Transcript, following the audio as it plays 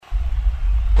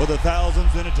For the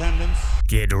thousands in attendance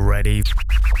Get ready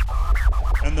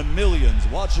and the millions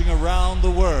watching around the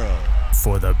world.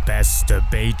 for the best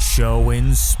debate show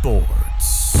in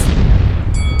sports.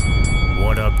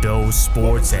 What Up Doe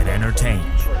Sports and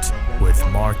Entertainment with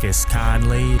Marcus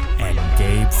Conley and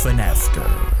Gabe Finefter.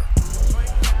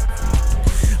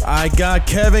 I got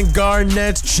Kevin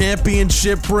Garnett's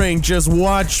championship ring. Just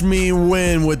watch me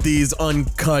win with these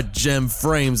uncut gem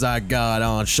frames I got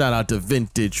on. Shout out to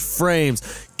Vintage Frames.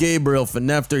 Gabriel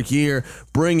Finefter here,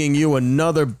 bringing you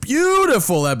another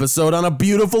beautiful episode on a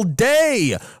beautiful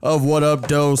day of What Up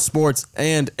Doe Sports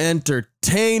and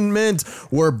Entertainment.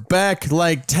 We're back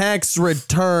like tax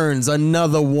returns.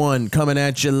 Another one coming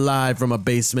at you live from a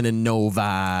basement in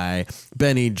Novi.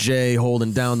 Benny J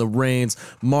holding down the reins.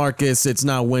 Marcus, it's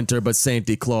not winter, but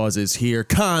Santa Claus is here.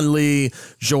 Conley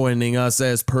joining us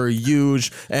as per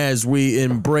usual as we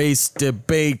embrace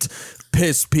debate,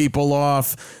 piss people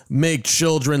off, make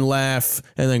children laugh,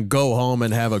 and then go home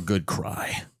and have a good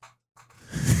cry.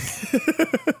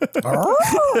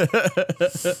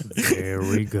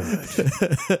 Very good.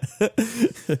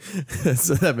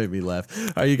 So that made me laugh.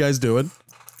 How are you guys doing?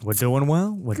 We're doing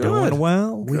well. We're Good. doing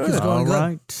well. Week is All going good.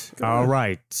 right. All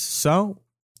right. So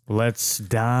let's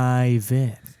dive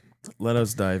in. Let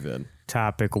us dive in.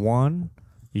 Topic 1,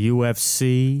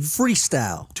 UFC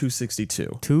Freestyle.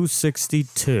 262.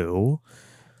 262.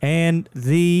 And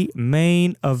the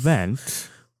main event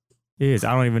is,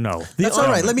 I don't even know. That's all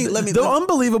right. Let me. The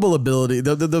unbelievable ability.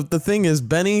 The thing is,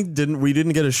 Benny we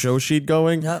didn't get a show sheet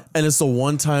going, Yep. and it's the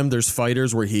one time there's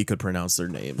fighters where he could pronounce their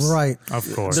names. Right.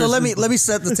 Of course. So let me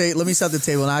set the table. Let me set the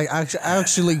table, and I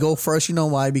actually go first. You know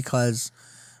why? Because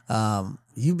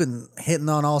you've been hitting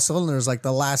on all cylinders like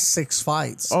the last 6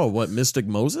 fights. Oh, what, Mystic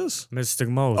Moses? Mystic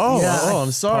Moses. Oh, Yeah. I'm Part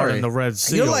sorry. in the Red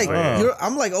Sea. You're like over here.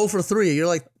 I'm like 0 for 3. You're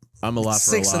like I'm a lot for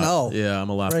 6 a and lot. 0. Yeah, I'm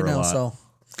a lot right for a now. lot.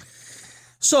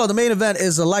 So the main event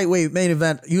is a lightweight main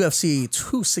event, UFC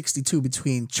 262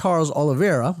 between Charles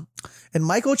Oliveira and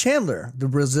Michael Chandler, the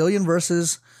Brazilian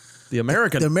versus The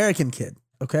American. the American kid.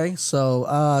 Okay,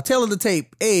 so tail of the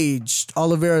tape, aged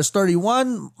Oliveira is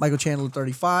 31, Michael Chandler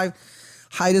 35.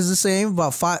 Height is the same,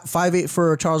 about 5'8"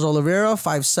 for Charles Oliveira,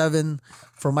 5'7"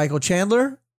 for Michael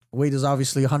Chandler. Weight is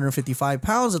obviously 155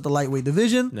 pounds at the lightweight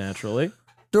division. Naturally.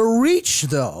 The reach,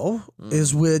 though,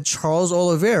 is with Charles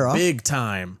Oliveira, Big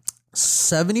time.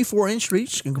 74-inch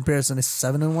reach in comparison to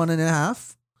 7 and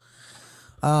 1.5.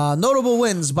 Notable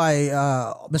wins by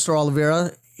Mr.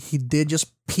 Oliveira. He did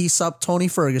just piece up Tony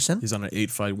Ferguson. He's on an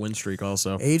 8-fight win streak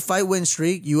also. 8-fight win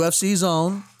streak, UFC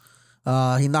zone.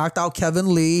 He knocked out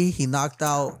Kevin Lee. He knocked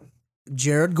out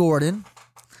Jared Gordon.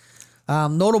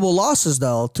 Notable losses,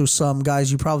 though, to some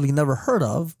guys you probably never heard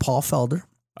of. Paul Felder.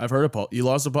 I've heard of Paul. You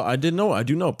lost to Paul. I didn't know. I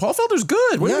do know. Paul Felder's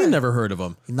good. What do you Yeah. mean never heard of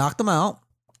him? He knocked him out.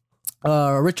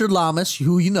 Richard Lamas,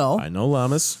 who you know. I know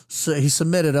Lamas. So he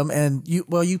submitted him. And you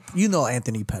know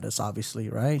Anthony Pettis, obviously,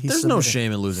 right? He There's no submitted-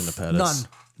 shame in losing to Pettis.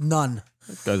 None.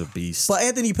 That guy's a beast. But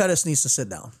Anthony Pettis needs to sit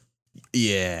down,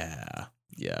 Yeah.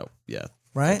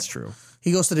 right? That's true.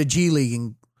 He goes to the G League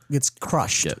and gets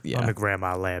crushed. Yeah. Let me grab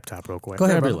my laptop real quick. Go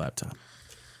ahead, Grab your brother. laptop.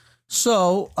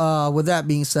 So, with that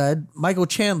being said, Michael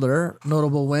Chandler,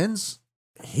 notable wins.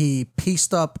 He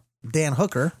pieced up Dan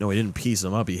Hooker. No, he didn't piece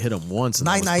him up. He hit him once. And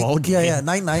Night, that was ball game.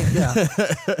 night, yeah.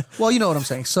 Well, you know what I'm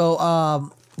saying.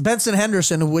 So, Benson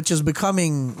Henderson, which is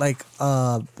becoming like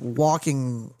a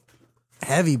walking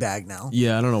heavy bag now.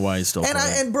 Yeah, I don't know why he's still playing.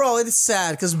 And bro, it's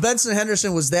sad because Benson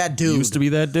Henderson was that dude. He used to be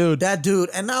that dude.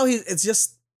 And now it's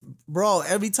just, bro,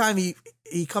 every time he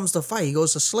comes to fight, he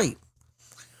goes to sleep.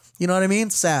 You know what I mean?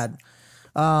 Sad.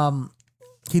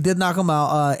 He did knock him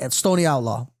out at Stony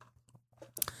Outlaw.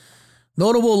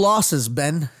 Notable losses,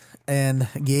 Ben and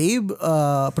Gabe.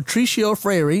 Patricio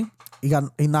Freire, he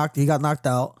got knocked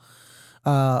out.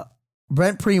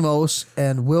 Brent Primos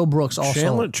and Will Brooks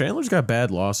also Chandler's got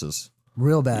bad losses.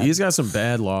 real bad. He's got some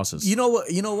bad losses. You know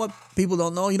what people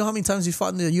don't know? You know how many times he's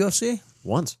fought in the UFC?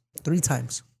 Once. 3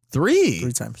 times.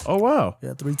 3 times. Oh, wow.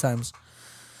 Yeah, 3 times.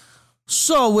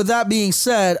 So with that being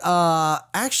said,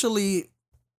 actually,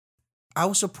 I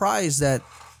was surprised that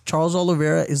Charles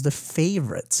Oliveira is the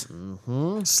favorite.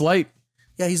 Slight.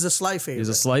 Yeah, he's a slight favorite. He's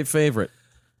a slight favorite.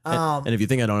 And if you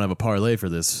think I don't have a parlay for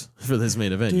this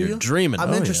main event, you're you? dreaming. I'm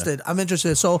Oh, yeah. interested. I'm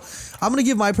interested. So I'm gonna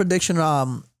give my prediction.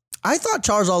 I thought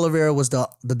Charles Oliveira was the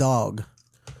dog.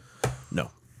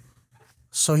 No.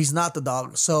 So he's not the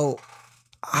dog. So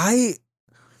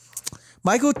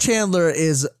Michael Chandler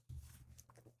is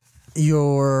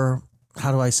your,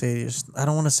 how do I say this? I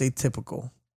don't want to say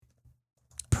typical.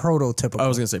 Prototypical. I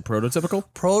was going to say prototypical.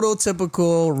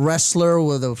 Prototypical wrestler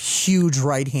with a huge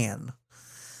right hand.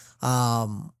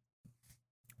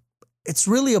 it's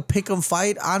really a pick 'em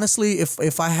fight. Honestly,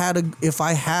 if I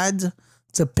had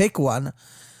to pick one,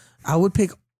 I would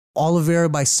pick Oliveira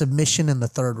by submission in the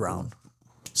third round.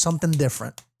 Something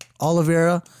different.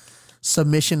 Oliveira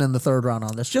submission in the third round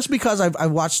on this. Just because I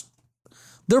watched,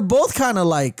 they're both kind of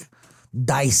like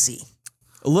dicey.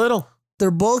 A little. They're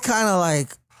both kind of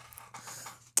like,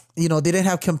 they didn't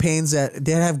have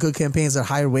good campaigns at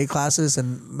higher weight classes,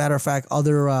 and matter of fact,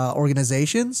 other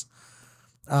organizations.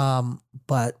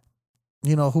 But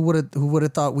who would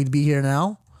have thought we'd be here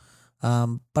now?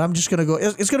 But I'm just gonna go.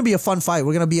 It's gonna be a fun fight.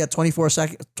 We're gonna be at 24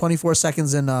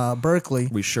 seconds in Berkeley.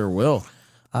 We sure will.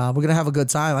 We're gonna have a good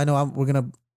time. I know we're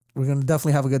gonna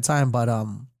definitely have a good time. But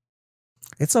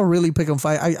it's a really pick 'em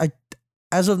fight. I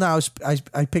as of now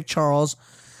I picked Charles.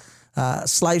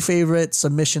 Slight favorite,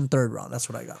 submission, third round. That's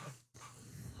what I got.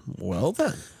 Well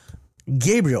then,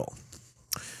 Gabriel.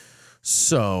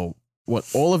 So what?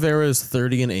 Oliveira is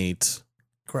 30-8.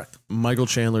 Correct. Michael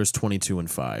Chandler is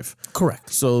 22-5. Correct.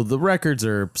 So the records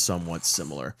are somewhat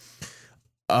similar.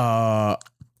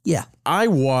 Yeah. I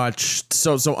watched.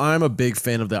 So I'm a big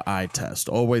fan of the eye test.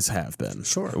 Always have been.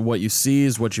 Sure. What you see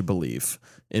is what you believe.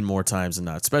 In more times than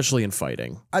not, especially in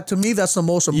fighting. To me, that's the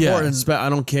most important. Yeah, I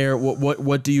don't care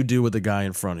what do you do with the guy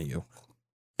in front of you.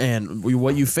 And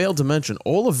what you failed to mention,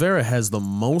 Oliveira has the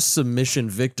most submission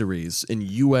victories in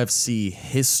UFC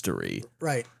history.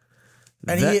 Right.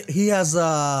 And he has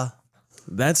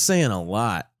that's saying a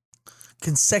lot.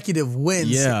 Consecutive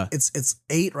wins. Yeah. It's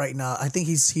 8 right now. I think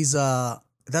he's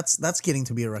that's getting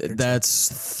to be a record.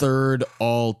 That's third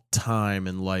all time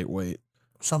in lightweight.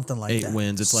 Something like 8 that.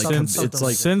 wins. It's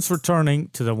like Since returning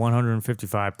to the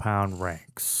 155-pound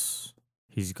ranks,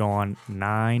 he's gone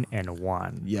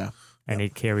 9-1. Yeah. And he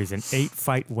carries an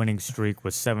 8-fight winning streak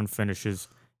with 7 finishes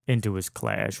into his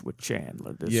clash with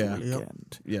Chandler this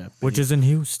weekend. Yeah. Which is in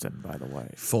Houston, by the way.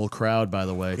 Full crowd, by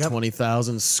the way. Yep.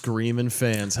 20,000 screaming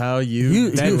fans. How you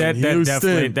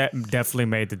That definitely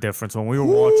made the difference. When we were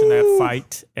watching that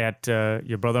fight at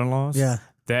your brother-in-law's, Yeah.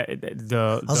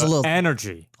 The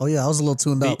energy. Oh yeah, I was a little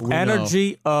tuned up. The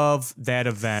energy of that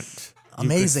event.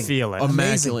 Amazing. You could feel it.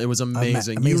 Immaculate. It was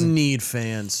amazing. Amazing. You need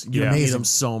fans. You Yeah. need Amazing. them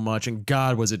so much. And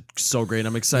God, was it so great.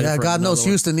 I'm excited Yeah, for God knows another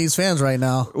Houston needs fans right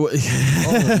now. one.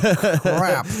 Oh,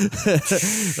 crap.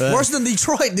 Worse than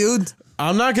Detroit, dude.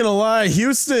 I'm not going to lie.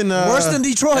 Houston. Worse than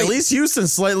Detroit. At least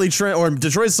Houston's or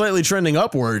Detroit's slightly trending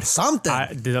upward. Something.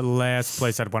 The last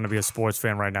place I'd want to be a sports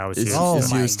fan right now is It's, Houston. Oh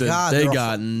it's my Houston. God, They they're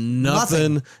got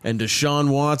nothing. And Deshaun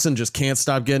Watson just can't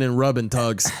stop getting rubbing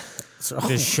tugs.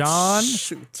 Deshaun,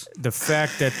 Shoot. the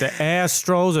fact that the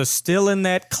Astros are still in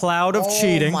that cloud of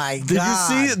cheating. Oh my God. Did you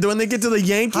see it when they get to the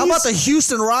Yankees? How about the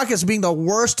Houston Rockets being the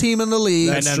worst team in the league?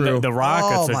 And then true. the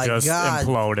Rockets Oh my are just God.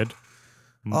 imploded.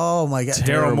 Oh my God.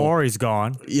 Daryl Morey's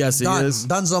gone. Yes, he Done. is.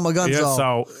 Dunzo Magunzo. Yeah,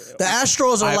 so The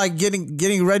Astros are like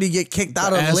getting ready to get kicked out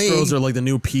The of the league. Astros are like the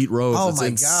new Pete Rose. Oh It's my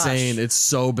insane. gosh. It's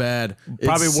so bad.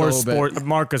 probably It's worst so bad. sport.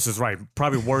 Marcus is right.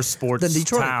 Probably worst sports Than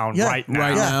Detroit. town Yeah. right now.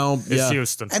 Right now, is yeah.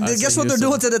 Houston. and then I'd guess say what they're Houston.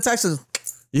 doing to the Texans?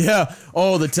 Yeah.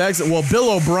 Oh, the Texans. Well,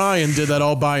 Bill O'Brien did that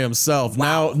all by himself.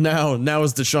 Wow. Now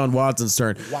it's Deshaun Watson's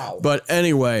turn. Wow. But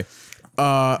anyway,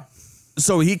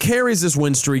 so he carries this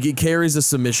win streak. He carries a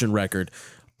submission record.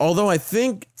 Although I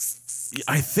think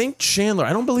Chandler,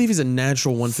 I don't believe he's a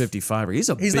natural 155er. He's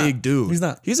He's big not. dude. He's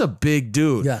not. He's a big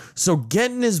dude. Yeah. So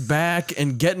getting his back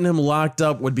and getting him locked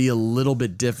up would be a little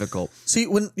bit difficult. See,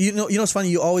 when you know it's funny,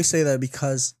 you always say that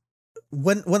because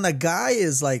when the guy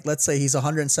is like, let's say he's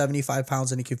 175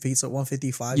 pounds and he competes at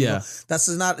 155, Yeah. that's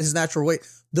not his natural weight.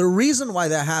 The reason why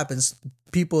that happens,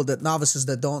 novices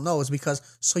that don't know, is because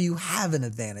so you have an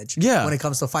advantage when it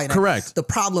comes to fighting. Correct. The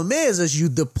problem is you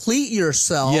deplete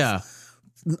yourself Yeah.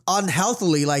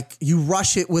 unhealthily, like you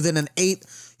rush it within an 8.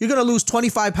 You're gonna lose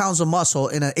 25 pounds of muscle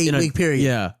in an 8-week period.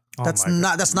 Yeah. That's my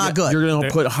God. not good. You're going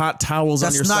to put hot towels on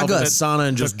That's yourself not in good. the sauna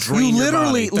and just The- drain you your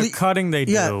literally- body. the cutting they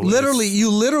do. you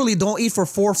literally don't eat for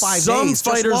 4 or 5 Some days. Just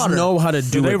fighters water. know how to do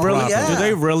Do they it really? properly. Yeah. Do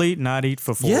they really not eat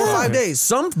for 4 Yeah. or 5 days.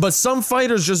 Some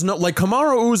fighters just know. Like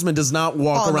Kamaru Usman does not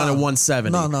walk Oh, around no. at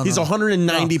 170. No, He's no.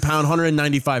 190 pound,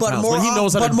 195 pounds. But he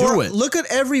knows how to do it. Look at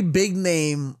every big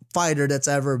name fighter that's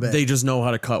ever been. They just know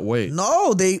how to cut weight.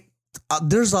 no,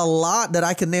 there's a lot that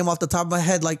I can name off the top of my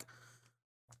head, like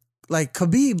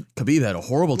Khabib. Khabib had a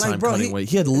horrible Like, time bro, cutting he- weight.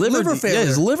 He had liver liver failure. Yeah,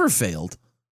 his liver failed.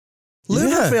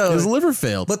 Liver failure. His liver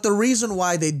failed. But the reason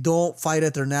why they don't fight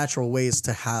at their natural way is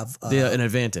to have An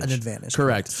advantage. an advantage,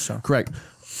 Correct. correct. Correct.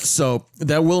 So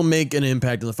that will make an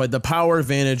impact in the fight. The power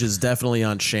advantage is definitely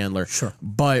on Chandler. Sure.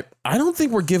 But I don't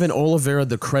think we're giving Oliveira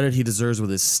the credit he deserves with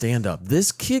his stand-up.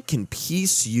 This kid can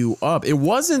piece you up. It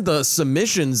wasn't the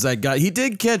submissions that got... He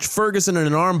did catch Ferguson in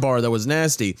an armbar that was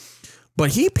nasty. But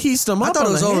he pieced him up thought on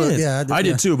it was the over. hands. Yeah, I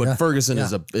did too. But yeah, Ferguson yeah.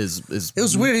 is. It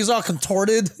was weird. He's all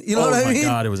contorted. You know what I mean? Oh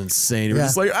my God, it was insane. He was Yeah.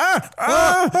 just like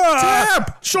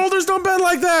tap. Shoulders don't bend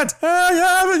like that.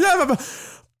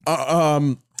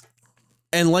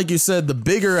 And like you said, the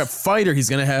bigger a fighter, he's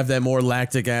gonna have that more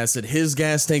lactic acid. His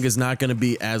gas tank is not gonna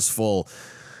be as full.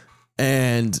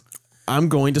 And I'm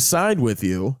going to side with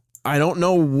you. I don't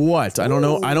know what. I don't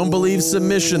know. I don't believe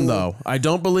submission though. I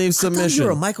don't believe I thought submission. you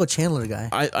were a Michael Chandler guy.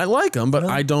 I like him, but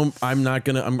I don't. I'm not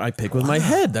gonna. I pick with my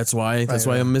head. That's why. That's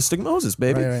why I'm Mystic Moses,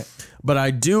 baby. Right. But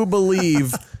I do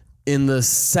believe in the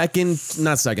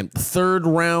third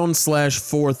round /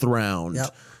 fourth round.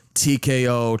 Yep.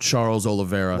 TKO Charles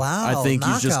Oliveira. Wow, I think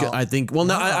he's just. knockout. I think. Well,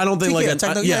 no, I don't think TKO, like a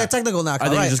technical knockout. I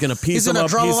think right. he's just gonna piece He's him gonna up,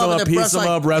 drum piece him him up up, and then piece him press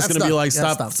up. like, Ref's that's gonna be done. like,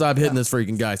 Yeah, stop hitting this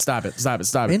freaking guy. Stop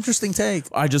it. Interesting take.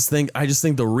 I just think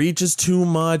the reach is too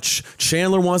much.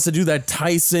 Chandler wants to do that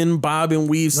Tyson bob and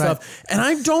weave stuff, and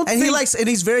I don't. And think, and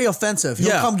he's very offensive.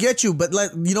 He'll come get you, but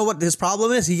you know what his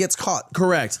problem is? He gets caught.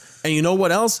 Correct. And you know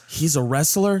what else? He's a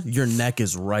wrestler. Your neck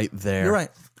is right there. You're right.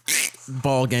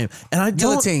 Ball game. And I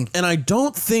Guillotine.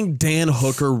 don't think Dan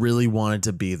Hooker really wanted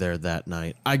to be there that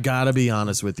night. I gotta be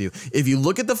honest with you. If you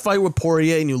look at the fight with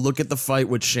Poirier and you look at the fight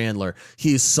with Chandler,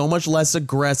 he is so much less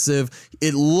aggressive.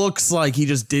 It looks like he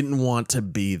just didn't want to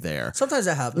be there. Sometimes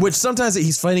that happens. Which sometimes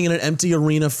he's fighting in an empty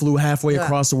arena, flew halfway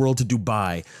across the world to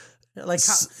Dubai. Like,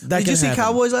 that did you can see happen.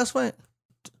 Cowboys last fight?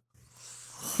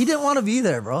 He didn't want to be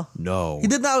there, bro. No. He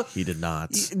did not. He did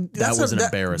not. That That's was an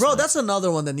embarrassment. Bro, that's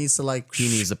another one that needs to He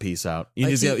needs to peace out. Like,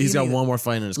 He's got he- one more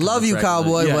fight in his Love you, contract.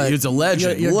 Cowboy, Yeah, but he's a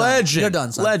legend. you're done. Legend. You're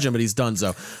done, son. Legend, but he's done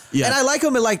so. Yeah. And I like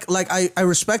him. I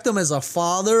respect him as a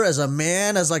father, as a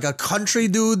man, as like a country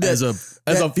dude. He's a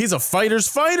fighter's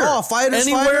fighter. Oh, fighters,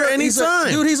 anywhere, fighter. anytime.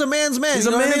 He's a man's man. He's you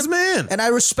a know what I man's mean? man. And I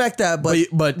respect that. But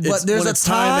it's, there's when a it's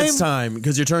time. It's time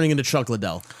because you're turning into Chuck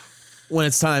Liddell. When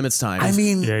it's time, it's time. I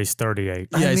mean, Yeah, he's 38.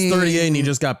 yeah, I he's mean- 38 and he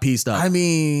just got pieced up. I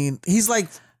mean, he's like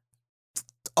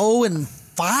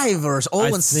 0-5 or 0-6 I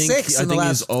in the think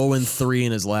last. he's 0-3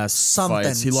 in his last Something,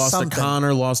 fights. He lost something. to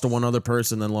Connor, lost to one other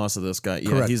person, then lost to this guy. Yeah,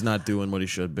 Correct. he's not doing what he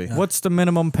should be. What's the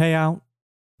minimum payout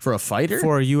For a fighter?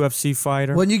 for a UFC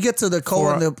fighter When you get to the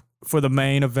for the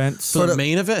main events? For the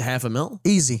main event, $500,000?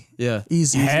 easy, Yeah.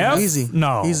 easy, Half? easy,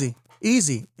 No.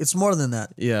 easy. It's more than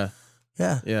that. Yeah.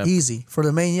 Yeah, easy for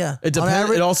the main. Yeah, It On depends.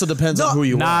 average- It also depends on who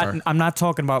you are. I'm not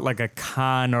talking about like a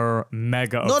Conor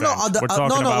mega No, event. no, We're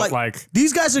talking about like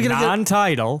these guys are gonna get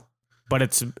non-title, but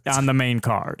it's on the main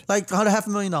card. like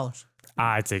 $500,000.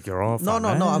 I think you're off. No, on no,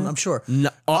 that. no. I'm sure. No,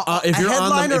 if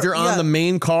you're on the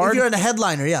main card, If you're in a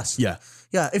headliner, yes. yeah.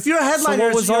 Yeah. If you're a So headliner,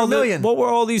 what was you're all a million. what were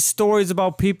all these stories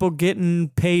about people getting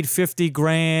paid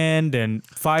 $50,000 and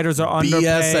fighters are underpaid?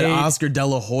 BS that Oscar De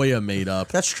La Hoya made up.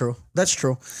 That's true. That's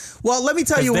true. Well, let me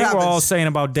tell 'Cause you what they were happens. all saying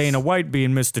about Dana White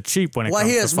being Mr. Cheap when it Well,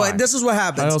 comes he to is. fights. This is what How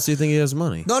happens. else do you think he has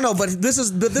money? No, but this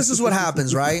is what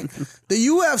happens, right? The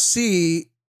UFC,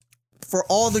 for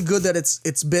all the good that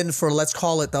it's been for, let's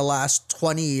call it the last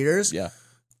 20 years. Yeah.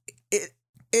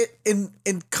 It in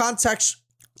context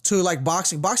to like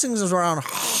boxing is around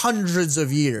hundreds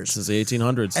of years. Since the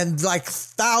 1800s. And like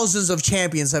thousands of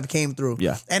champions have came through.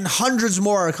 Yeah. And hundreds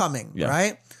more are coming, Yeah.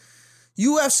 right?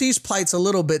 UFC's plights a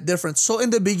little bit different. So in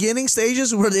the beginning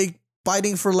stages, were they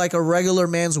fighting for like a regular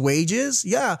man's wages?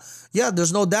 Yeah,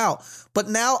 there's no doubt. But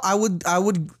now I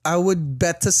would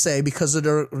bet to say, because of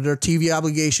their TV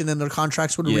obligation and their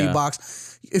contracts with Yeah.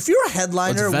 Reeboks, if you're a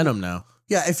headliner, It's Venom now.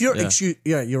 yeah, if you're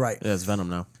Yeah. you're right. Yeah, it's Venom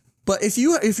now. But if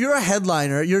you're a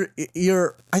headliner,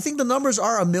 you're I think the numbers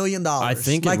are $1 million. I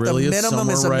think like it really the is minimum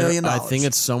somewhere is $1 right. million. I think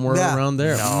it's somewhere Yeah. around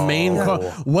there. No. Main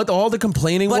what all the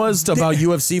complaining But was about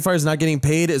UFC fighters not getting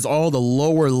paid is all the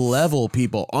lower level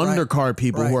people, undercard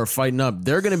people who Right. are fighting up.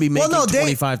 They're going to be making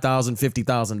 $25,000,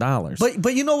 $50,000.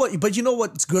 But you know what? But you know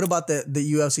what's good about the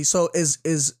UFC? So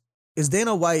is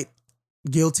Dana White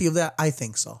guilty of that? I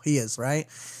think so. He is, right?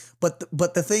 But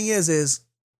the thing is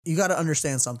you got to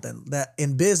understand something, that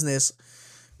in business,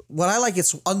 what I like,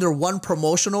 it's under one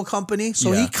promotional company,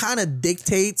 so Yeah. he kind of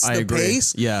dictates I the agree.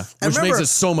 pace. Yeah, And which remember, makes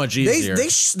it so much easier. They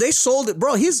sold it,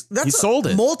 bro. He sold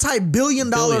it.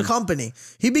 multi-billion-dollar Billion. company.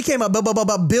 He became a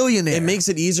billionaire. It makes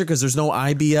it easier because there's no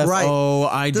IBFO,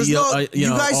 Right. There's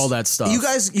IDL, all that stuff.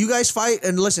 You guys fight,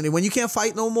 and listen, when you can't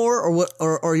fight no more,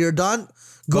 or you're done,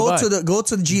 go Bye-bye.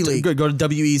 to the G League. Go to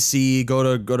WEC,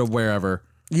 go to wherever.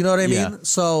 You know what I mean? Yeah.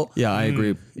 So Yeah, I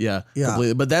agree. Yeah, Yeah.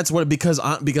 completely. But that's what because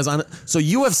on so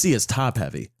UFC is top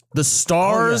heavy. The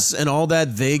stars and all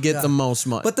that, they get the most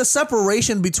money. But the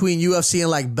separation between UFC and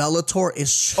like Bellator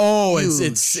is huge.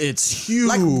 It's huge.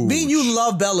 Like me and you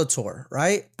love Bellator,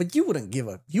 right? But you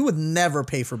would never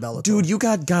pay for Bellator. Dude, you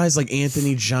got guys like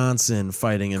Anthony Johnson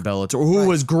fighting in Bellator, who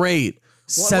was great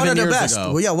one of the 7 years best.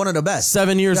 ago. Well, yeah, one of the best.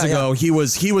 7 years ago, he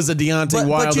was a Deontay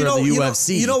Wilder of the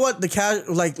UFC. You know what?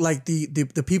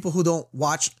 The people who don't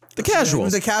watch The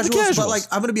casuals. The casuals. But like,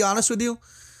 I'm gonna be honest with you.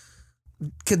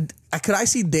 Could I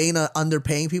see Dana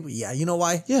underpaying people? Yeah, you know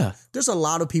why? Yeah. There's a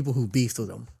lot of people who beefed with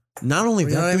him. Not only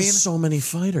that, know what I there's mean? so many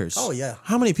fighters. Oh, yeah.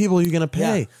 How many people are you going to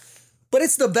pay? Yeah. But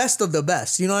it's the best of the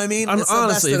best. You know what I mean? It's the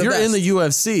Honestly, best if of you're the in best. the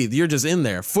UFC, you're just in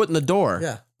there, foot in the door.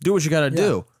 Yeah. Do what you got to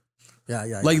do.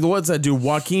 Yeah. Like, what's that dude?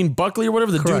 Joaquin Buckley or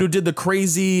whatever? The dude Correct. who did the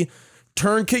crazy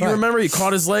turn kick. You Right. remember? He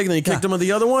caught his leg and then he kicked him with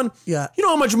the other one? Yeah. You know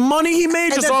how much money he made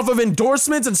just then- off of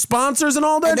endorsements and sponsors and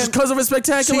all that And just then- because of a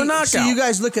spectacular knockout? See, you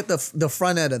guys look at the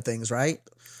front end of things, right?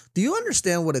 Do you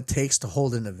understand what it takes to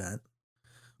hold an event?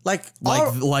 Like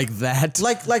that?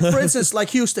 Like for instance, like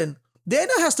Houston,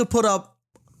 Dana has to put up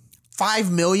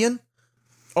 $5 million.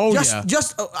 Oh,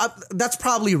 Just that's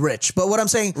probably rich, but what I'm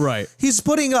saying, Right. He's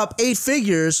putting up 8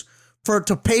 figures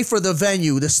to pay for the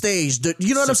venue, the stage.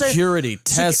 You know what I'm saying? Security,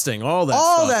 testing, all that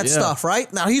All stuff. that yeah. stuff,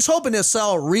 right? Now he's hoping to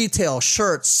sell retail,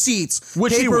 shirts, seats,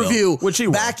 Which he will. pay-per-view, Which he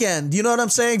will. back end. You know what I'm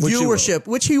saying? Which he will. Viewership,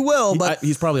 which he will. But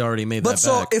He's probably already made but that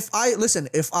so back. if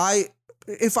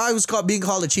I was being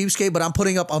called a cheapskate, but I'm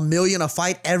putting up $1 million a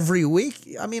fight every week,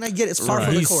 I mean, I get it. It's far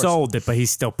from the He course. sold it, but he's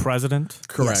still president.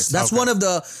 Correct. Yes, that's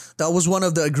that was one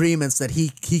of the agreements that he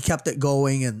kept it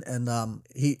going and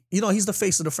he's the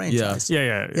face of the franchise.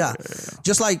 Yeah.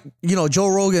 Just like, Joe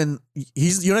Rogan,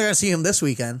 you're not gonna see him this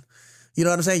weekekend. You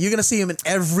know what I'm saying? You're gonna see him in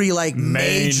every like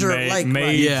major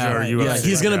major Yeah, UFC. yeah.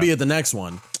 He's going to be at the next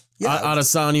one. Yeah.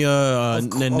 Adesanya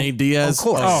and Nate Diaz. Of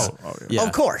course. Yeah.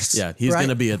 Of course. Yeah, he's Right? going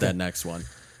to be at that next one.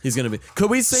 He's going to be. Could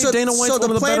we say So- Dana White's so one the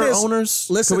of the plan better is- owners?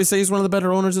 listen- Could we say he's one of the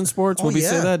better owners in sports? Would we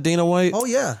say yeah. that? Dana White? Oh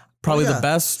yeah. Probably Oh, yeah. the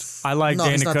best. I like No,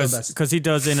 he's Dana not the best. because he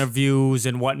does interviews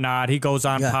and whatnot. He goes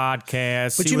on Yeah.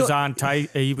 podcasts. But He you was know-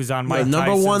 on Mike The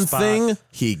number Tyson's one pod. thing,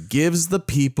 he gives the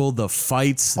people the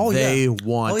fights Oh, they yeah.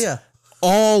 want. Oh yeah.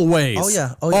 Always. Oh,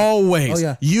 yeah. Oh, yeah. Always.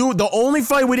 Oh, yeah. The only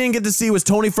fight we didn't get to see was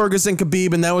Tony Ferguson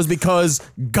Khabib, and that was because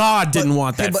God didn't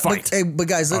want that but, fight. But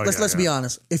guys, let's yeah, be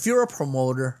honest. If you're a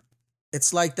promoter,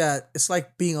 it's like that. It's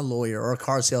like being a lawyer or a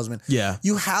car salesman. Yeah.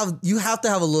 You have to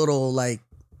have a little like,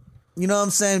 you know what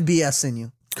I'm saying, BS in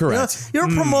you. Correct. You're a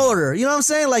promoter. You know what I'm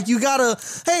saying? Like you gotta,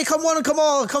 hey, come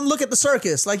look at the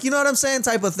circus. Like, you know what I'm saying,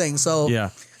 type of thing. So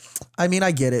yeah. I mean, I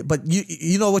get it, but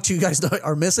you know what you guys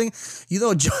are missing?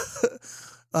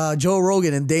 Joe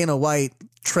Rogan and Dana White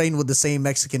train with the same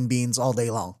Mexican beans all day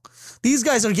long. These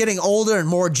guys are getting older and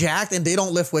more jacked, and they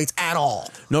don't lift weights at all.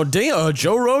 No,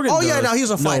 Joe Rogan. Oh yeah, does. no, he's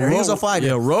a fighter. He's a fighter.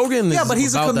 Yeah, Rogan. Yeah, is but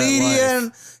he's a about that comedian.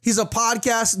 life. He's a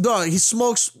podcast. No, he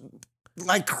smokes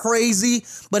like crazy.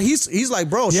 But he's like,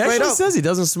 bro, He straight actually up, says he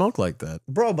doesn't smoke like that.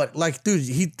 bro. But like, dude,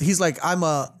 he's like, I'm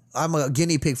a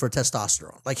guinea pig for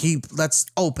testosterone. Like that's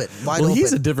open, wide Well, open.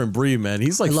 he's a different breed, man.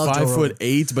 He's like I love Joe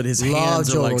 5'8", but his Love hands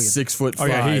are Joe like Rogan. 6'5". Oh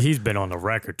yeah, he's been on the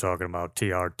record talking about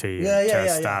TRT and Yeah.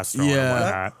 testosterone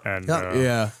Yeah. and whatnot. And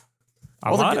yeah.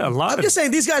 a lot I'm of just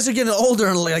saying these guys are getting older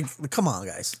and like, come on,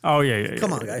 guys. oh yeah.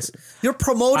 Come on, guys. You're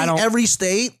promoting don't- every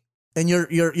state and you're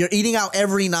eating out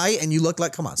every night and you look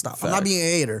like, come on, stop. I'm not being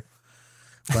a hater.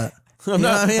 But I'm you know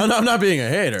what I mean? I'm not being a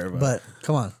hater, But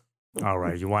come on. All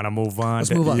right, you want to move on?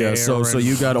 Let's move on. yeah. So Aaron?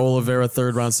 you got Oliveira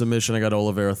 3rd round submission. I got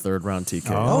Oliveira 3rd round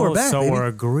TKO. Oh, we're back, so baby. we're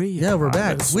agreeing. Yeah, we're on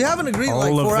back. this We one. haven't agreed in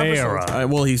like 4 Oliveira.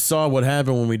 episodes. Well, he saw what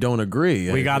happened when we don't agree.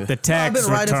 We got the text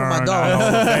been riding for my return dog. on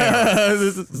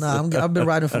Oliveira. Nah, I've been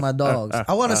riding for my dogs.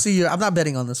 I want to see I'm not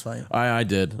betting on this fight. I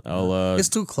did. I'll. It's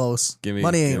too close. Give me-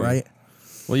 Money ain't give me- right.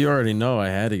 Well, you already know I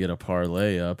had to get a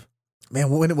parlay up. Man,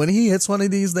 when he hits one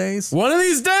of these days, One of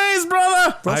these days,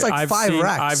 brother. bro, it's like I've 5 seen,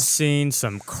 racks. I've seen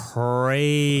some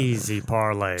crazy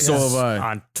parlays. So have I.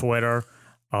 On Twitter.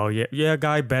 Oh yeah,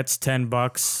 guy bets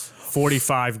 $10,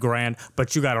 45 grand,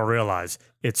 but you got to realize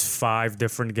it's 5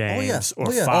 different games Oh,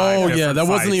 yeah. 5 Oh yeah, different that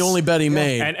wasn't the fights. only bet he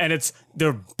made. And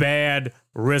they're bad,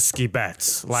 risky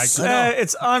bets. Like I know.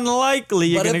 it's unlikely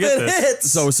you're but gonna if get it this.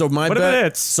 hits, So my What if bet. it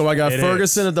hits? So I got It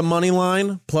Ferguson hits. at the money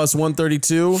line plus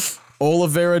 132.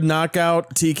 Oliveira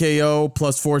knockout TKO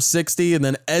plus 460, and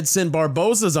then Edson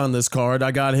Barboza's on this card.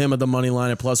 I got him at the money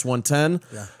line at plus 110.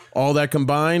 Yeah. All that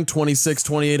combined,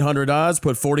 2,800 odds.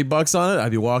 Put $40 on it. I'd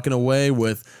be walking away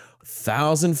with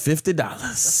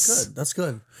 $1,050. That's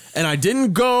good. And I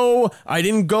didn't go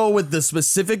with the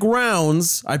specific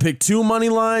rounds. I picked 2 money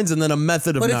lines and then a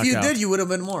method of But knockout. if you did, you would have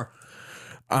been more.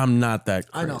 I'm not that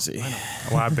I know. crazy.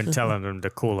 Well, I've been telling them to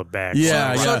cool it back.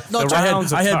 Yeah, So- yeah. no, The check-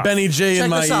 rounds are I had tough. Benny J in Check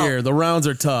my this out. ear. The rounds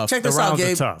are tough. Check this out, rounds are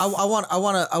Gabe. tough. I want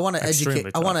to Extremely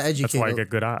educate. I want to tough. educate. That's why you get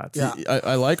good odds. Yeah.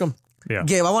 I like him. Yeah.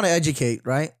 Gabe, I want to educate.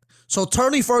 Right. So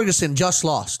Tony Ferguson just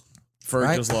lost. Ferg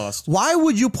Right? just lost. Why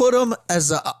would you put him as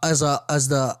the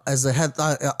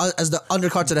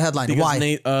undercard to the headline?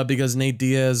 Why? Because Nate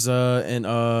Diaz and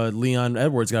Leon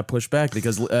Edwards got pushed back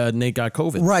because Nate got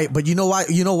COVID. Right, but you know why?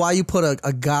 You know why you put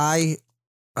a guy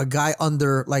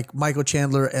under like Michael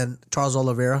Chandler and Charles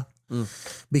Oliveira?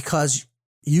 Because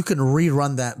you can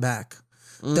rerun that back.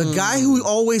 The guy who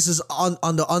always is on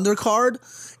the undercard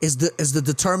is the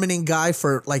determining guy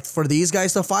for these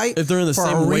guys to fight. If they're in the for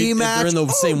same a weight, if rematch, they're in the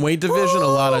same weight division, a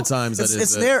lot of times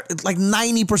it's there like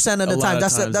 90% of the A lot time. of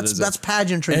That's times it is that's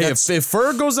pageantry. Hey, That's, if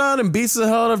Ferg goes out and beats the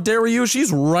hell out of Dariush,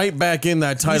 she's right back in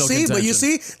that you title. see, but you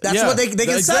see, that's Yeah, what they can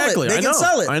exactly. sell it. They I can know.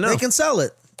 sell it. I know. They can sell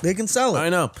it. They can sell it. I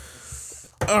know.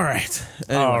 All right.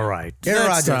 Anyway, All right. Aaron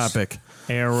next Rodgers. topic.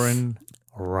 Aaron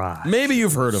Rodgers. Maybe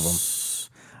you've heard of him.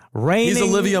 Reigning, He's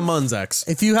Olivia Munn's ex.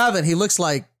 If you haven't, he looks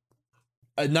like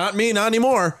Not me, not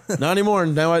anymore. Not anymore.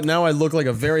 Now I look like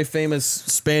a very famous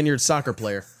Spaniard soccer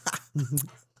player.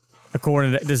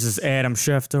 According to this is Adam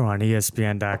Schefter on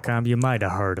ESPN.com. You might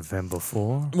have heard of him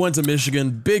before. Went to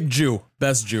Michigan. Big Jew.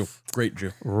 Best Jew. Great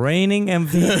Jew. Reigning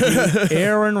MVP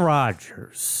Aaron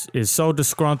Rodgers is so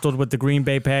disgruntled with the Green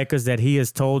Bay Packers that he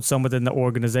has told some within the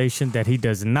organization that he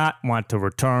does not want to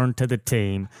return to the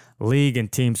team. League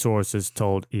and team sources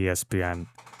told ESPN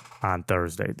on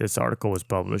Thursday. This article was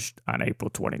published on April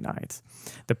 29th.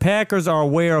 The Packers are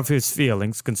aware of his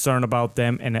feelings, concerned about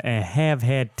them, and have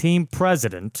had team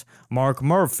president Mark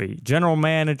Murphy, general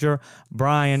manager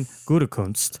Brian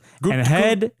Gutekunst, and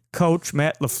head coach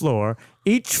Matt LaFleur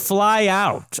each fly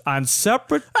out on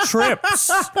separate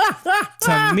trips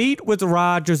to meet with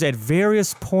Rodgers at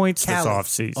various points this Cali.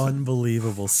 offseason.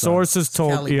 Unbelievable. Sources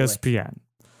told Cali boy. ESPN.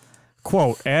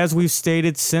 Quote, as we've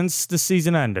stated since the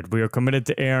season ended, we are committed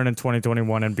to Aaron in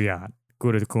 2021 and beyond,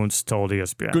 Gutekunst told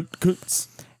ESPN. Good.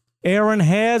 Aaron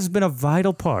has been a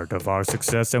vital part of our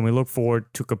success, and we look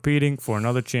forward to competing for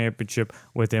another championship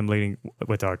with him leading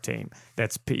with our team.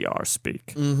 That's PR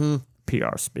speak. Mm-hmm.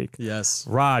 PR speak. Yes.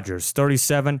 Rodgers,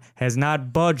 37, has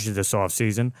not budged this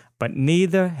offseason, but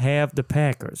neither have the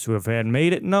Packers, who have had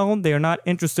made it known they are not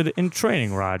interested in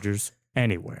training Rodgers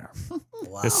anywhere.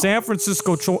 The San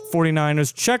Francisco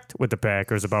 49ers checked with the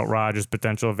Packers about Rodgers'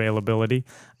 potential availability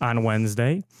on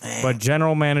Wednesday, but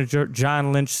general manager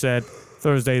John Lynch said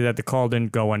Thursday that the call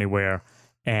didn't go anywhere,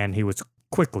 and he was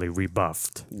quickly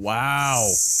rebuffed. Wow.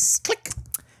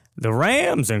 The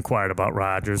Rams inquired about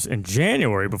Rodgers in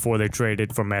January before they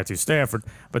traded for Matthew Stafford,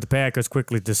 but the Packers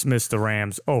quickly dismissed the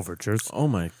Rams' overtures. Oh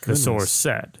my The goodness. source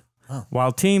said.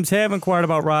 While teams have inquired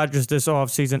about Rodgers this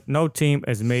offseason, no team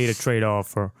has made a trade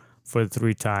offer for the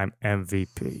three-time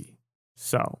MVP.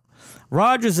 So,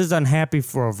 Rodgers is unhappy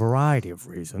for a variety of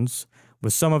reasons,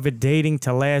 with some of it dating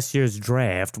to last year's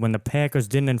draft when the Packers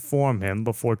didn't inform him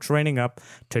before training up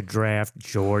to draft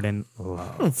Jordan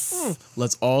Love.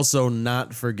 Let's also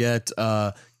not forget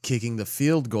kicking the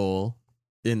field goal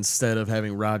instead of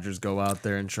having Rodgers go out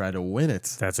there and try to win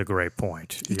it. That's a great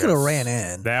point. he could have ran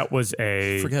in. That was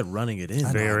a Forget running it in.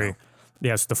 very...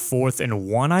 Yes, the 4th and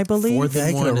 1, I believe. Fourth Yeah, he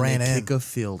and one, coulda and ran they in. kick a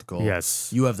field goal. Yes.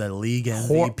 You have that league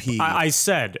Hor- MVP. I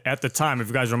said at the time, if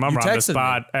you guys remember You on the texted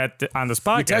spot on this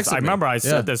podcast, texted I remember me. I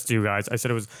said Yeah. this to you guys. I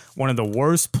said it was one of the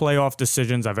worst playoff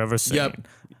decisions I've ever seen. Yep.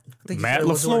 Matt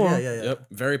LaFleur. Yeah. Yep.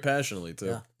 Very passionately,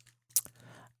 too.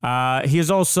 He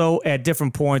is also at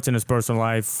different points in his personal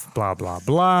life. Blah blah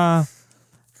blah.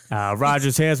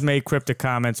 Rodgers has made cryptic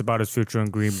comments about his future in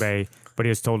Green Bay, but he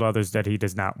has told others that he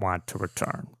does not want to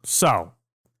return. So,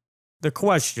 the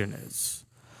question is,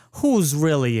 who's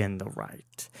really in the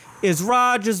right? Is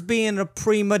Rodgers being a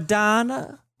prima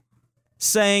donna?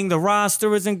 Saying the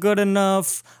roster isn't good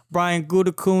enough, Brian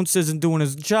Gutekunst isn't doing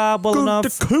his job well enough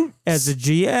as a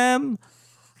GM?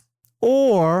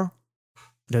 Or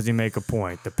does he make a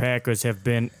point? The Packers have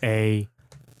been a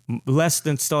less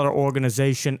than stellar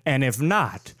organization, and if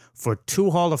not, for two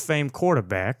Hall of Fame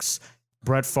quarterbacks,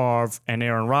 Brett Favre and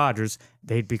Aaron Rodgers,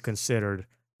 they'd be considered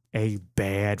a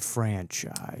bad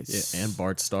franchise. Yeah, and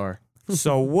Bart Starr.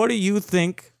 So what do you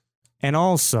think? And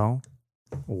also,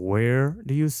 where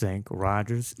do you think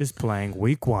Rodgers is playing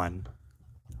week 1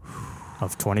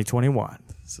 of 2021?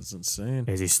 This is insane.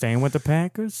 Is he staying with the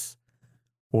Packers?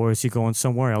 Or is he going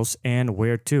somewhere else? And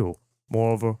where to?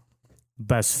 Moreover,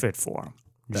 best fit for him.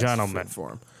 Best Gentlemen, fit for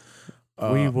him.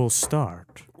 we will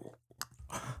start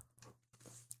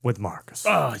with Marcus.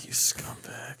 Oh, you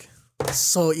scumbag.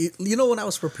 So you know when I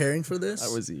was preparing for this,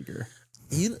 I was eager.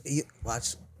 You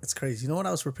watch. It's crazy. You know what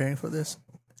I was preparing for this?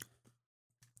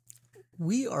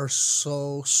 We are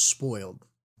so spoiled.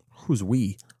 Who's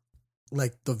we?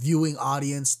 Like the viewing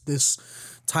audience, this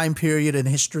time period in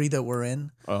history that we're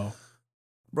in. Oh.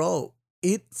 Bro,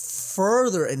 it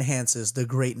further enhances the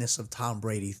greatness of Tom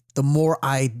Brady the more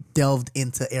I delved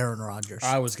into Aaron Rodgers.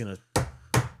 I was going to.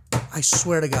 I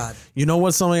swear to God. You know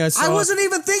what's something I saw? I wasn't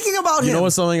even thinking about him. You know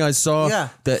what's something I saw? Yeah.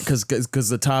 That because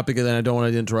the topic, and then I don't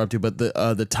want to interrupt you, but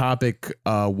the topic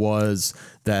was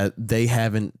that they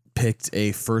haven't picked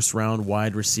a first round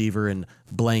wide receiver in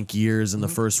blank years in the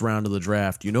first round of the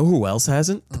draft. You know who else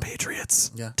hasn't? The Patriots.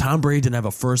 Yeah. Tom Brady didn't have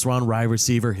a first round wide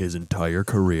receiver his entire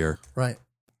career. Right.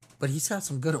 But he's had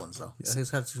some good ones, though. He's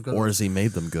had some good Or ones. has he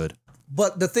made them good?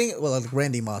 But the thing, well, like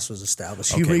Randy Moss was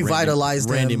established. He Okay, revitalized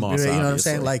Randy him. Moss, You know what I'm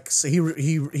obviously. saying? Like so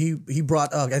he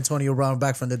brought Antonio Brown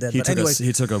back from the dead. He But took anyway,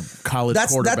 he took a college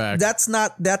quarterback. that's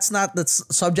not the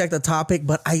subject of topic.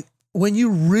 But when you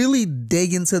really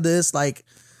dig into this, like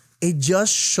it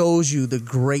just shows you the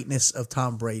greatness of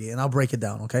Tom Brady. And I'll break it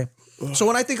down. Okay. So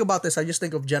when I think about this, I just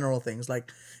think of general things. Like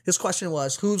his question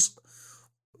was, who's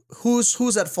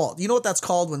at fault? You know what that's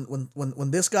called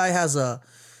when this guy has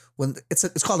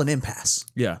it's called an impasse.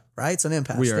 Yeah. Right? It's an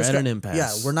impasse. We are This at guy- an impasse.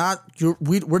 Yeah, we're not.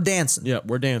 We're dancing. Yeah,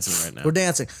 we're dancing right now. We're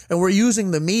dancing, and we're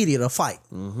using the media to fight.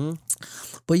 Mm-hmm.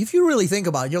 But if you really think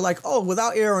about it, you're like, oh,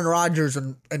 without Aaron Rodgers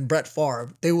and Brett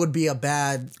Favre, they would be a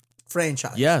bad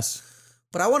franchise. Yes.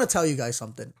 But I want to tell you guys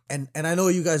something, and I know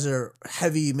you guys are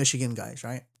heavy Michigan guys,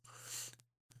 right?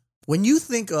 When you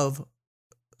think of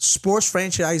sports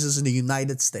franchises in the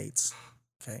United States,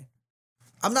 okay,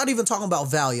 I'm not even talking about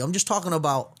value. I'm just talking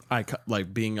about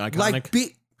Like being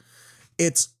iconic.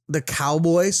 it's the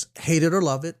Cowboys, hate it or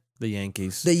love it, The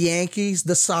Yankees. the Yankees,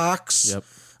 the Sox, Yep.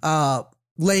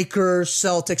 Lakers,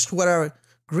 Celtics, whatever.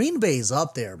 Green Bay's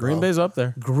up there, bro. Green Bay's up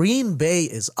there. Green Bay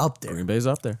is up there. Green Bay's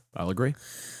up there. I'll agree.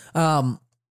 So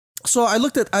I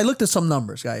looked at some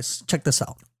numbers, guys. Check this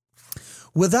out.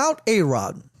 Without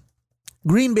A-Rod,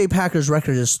 Green Bay Packers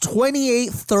record is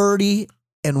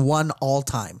 28-30-1 all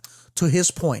time. To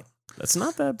his point, That's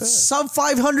not that bad. sub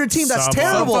 500 team. That's Sub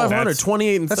terrible. 500,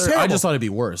 28 and That's 30. I terrible. just thought it'd be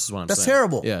worse. Is what I'm That's saying.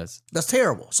 terrible. Yes. That's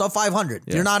terrible. Sub 500.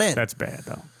 You're not in. That's bad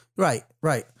though. Right.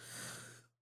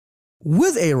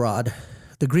 With A-Rod,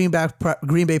 the Green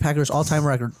Bay Packers all-time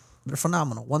record, they're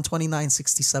phenomenal.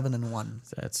 129-67-1.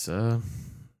 That's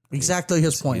Exactly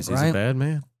his point, he's right? a bad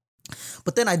man.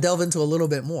 But then I delve into a little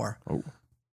bit more. Oh.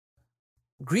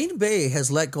 Green Bay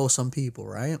has let go some people,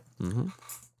 right? Mm-hmm.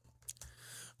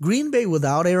 Green Bay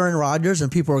without Aaron Rodgers,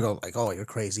 and people are going like, "Oh, you're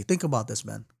crazy." Think about this,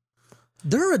 man.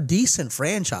 They're a decent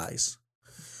franchise.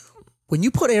 When you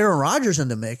put Aaron Rodgers in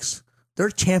the mix, they're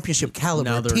a championship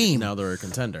caliber team. Now they're a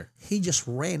contender, He just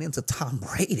ran into Tom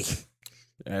Brady.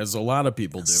 as a lot of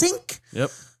people do. Sink.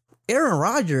 Yep. Aaron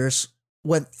Rodgers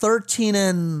went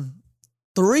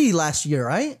 13-3 last year,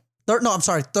 right?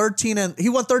 13 and he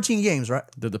won 13 games, right?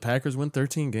 Did the Packers win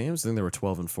 13 games? I think they were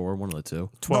 12-4, one of the two.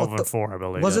 12-4, I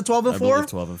believe. Was it 12 and I 4? believe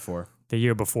 12-4. The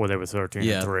year before they were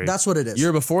 13-3. That's what it is.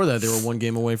 Year before that, they were one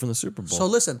game away from the Super Bowl. So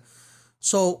listen,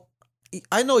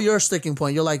 I know your sticking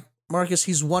point. You're like, Marcus,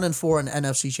 he's 1-4 in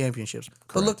NFC championships.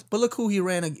 Correct. But look who he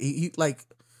ran. He like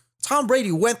Tom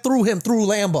Brady went through him through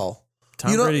Lambeau.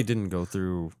 Tom you know- Brady didn't go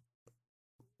through.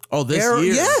 Oh, this Aaron-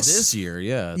 year. yes. This year,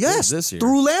 yeah. Yes, This year.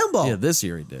 through Lambeau. Yeah, this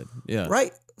year he did. Yeah.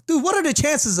 Right, dude. What are the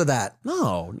chances of that?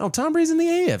 No, Tom Brady's in the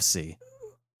AFC.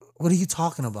 What are you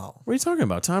talking about? What are you talking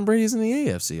about? Tom Brady's in the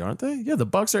AFC, aren't they? Yeah, the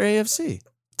Bucks are AFC.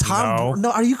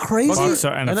 No. Are you crazy? Bucks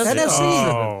are NFC. NFC.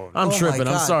 Oh, I'm Oh my tripping. I'm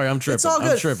God. sorry. I'm tripping. It's all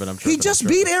good. I'm tripping. He just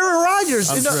beat Aaron Rodgers.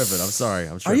 I'm You know- tripping. I'm sorry.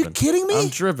 I'm Are tripping. you kidding me? I'm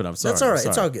tripping. I'm sorry. That's all right. I'm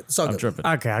It's sorry. all good. It's all I'm good. tripping.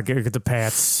 okay, I get the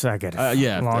Pats. I get it.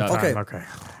 Yeah, Long time. okay.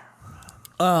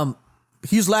 Okay.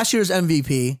 He was last year's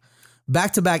MVP,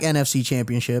 back-to-back NFC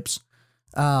championships.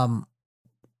 But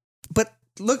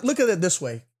look at it this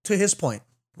way. To his point,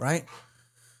 right?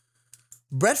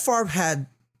 Brett Favre had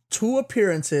 2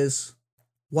 appearances,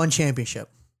 1 championship,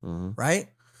 right?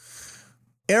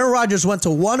 Aaron Rodgers went to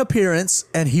 1 appearance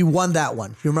and he won that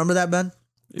one. You remember that, Ben?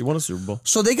 He won a Super Bowl.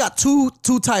 So they got two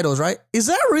titles, right? Is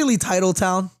that really title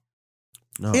town?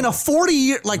 No. In a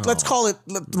 40-year, let's call it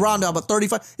round out, but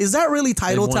 35. Is that really They've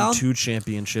title won town? 2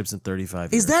 championships in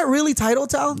 35 years. Is that really title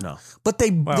town? No. But they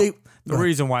The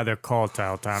reason why they're called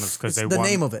Title Town is because it's they the won.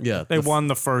 name of it. Yeah. They won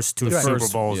the first 2 Right. Super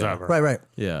First- Bowls yeah. ever. Right.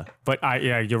 Yeah. But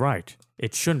you're right.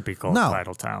 It shouldn't be called No.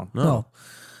 Title Town. No.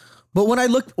 But when I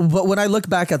look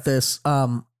back at this,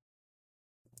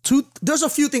 there's a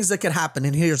few things that could happen,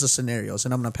 and here's the scenarios,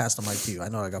 and I'm gonna pass the mic to you. I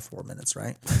know I got 4 minutes,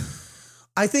 right?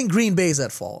 I think Green Bay's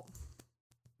at fault.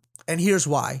 And here's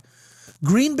why.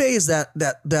 Green Bay is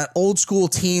that old school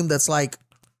team that's like,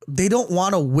 they don't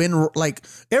want to win. Like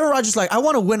Aaron Rodgers, like, I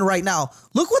want to win right now.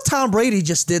 Look what Tom Brady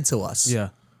just did to us. Yeah.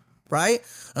 Right?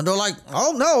 And they're like,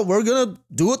 oh no, we're gonna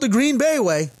do it the Green Bay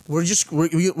way. We're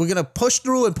gonna push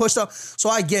through and push up. So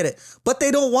I get it, but they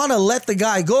don't want to let the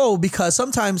guy go because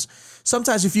sometimes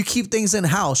if you keep things in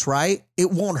house, right,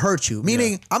 it won't hurt you.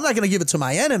 Meaning, I'm not gonna give it to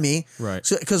my enemy, Right.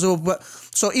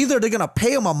 So either they're gonna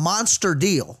pay him a monster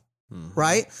deal,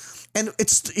 right? And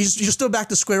you're still back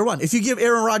to square one. If you give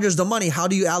Aaron Rodgers the money, how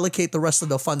do you allocate the rest of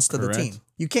the funds to Correct. the team?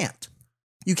 You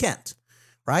can't,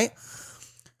 right?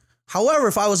 However,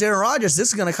 if I was Aaron Rodgers, this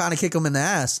is going to kind of kick him in the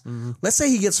ass. Mm-hmm. Let's say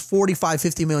he gets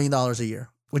 $50 million a year,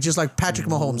 which is like Patrick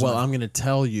Mahomes. Well, money. I'm going to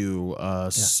tell you,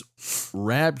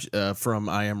 from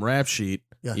I Am Rap Sheet,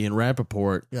 Yeah. Ian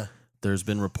Rappaport, Yeah. there's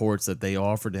been reports that they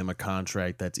offered him a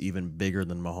contract that's even bigger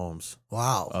than Mahomes.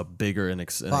 Wow. An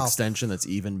extension that's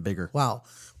even bigger. Wow.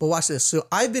 But watch this. So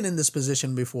I've been in this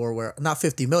position before where, not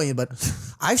 50 million, but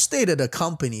I've stayed at a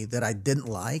company that I didn't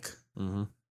like. Mm-hmm.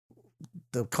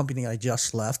 The company I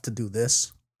just left to do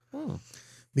this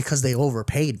because they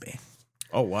overpaid me.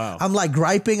 Oh, wow. I'm like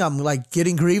griping. I'm like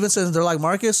getting grievances. And they're like,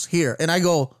 Marcus, here. And I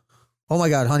go, oh my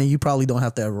God, honey, you probably don't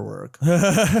have to ever work.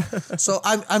 So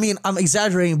I'm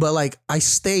exaggerating, but like I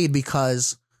stayed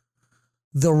because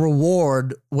the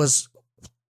reward was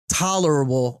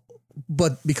tolerable,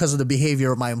 but because of the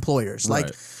behavior of my employers. Like,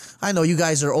 Right. I know you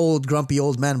guys are old, grumpy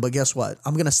old men, but guess what?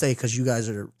 I'm going to stay because you guys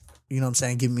are, you know what I'm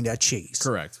saying, giving me that cheese.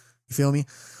 Correct. You feel me?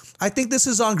 I think this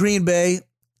is on Green Bay.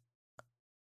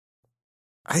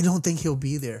 I don't think he'll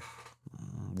be there.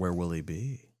 Where will he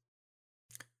be?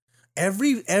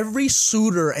 Every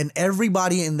suitor and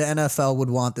everybody in the NFL would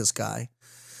want this guy.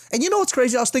 And you know what's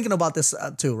crazy? I was thinking about this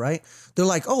too, right? They're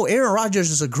like, oh, Aaron Rodgers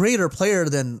is a greater player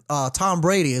than Tom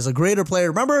Brady is a greater player.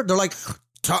 Remember? They're like,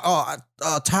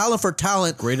 talent for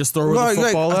talent. Greatest thrower of the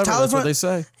football ever. That's what they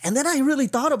say. And then I really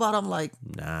thought about it. I'm like,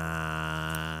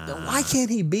 Nah. then why can't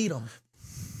he beat him?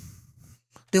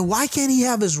 Then why can't he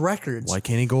have his records? Why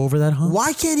can't he go over that hump?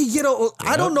 Why can't he get a?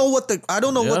 I don't know what the. I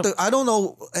don't know what Yep. the. I don't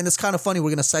know. And it's kind of funny. We're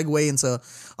gonna segue into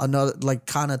another, like,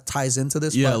 kind of ties into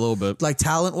this. Yeah, but, a little bit. Like,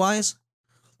 talent wise,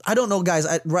 I don't know, guys.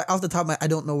 Right off the top of my, I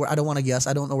don't know where. I don't want to guess.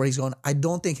 I don't know where he's going. I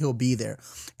don't think he'll be there.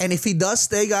 And if he does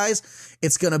stay, guys,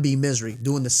 it's gonna be misery,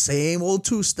 doing the same old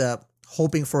two-step,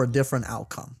 hoping for a different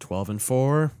outcome.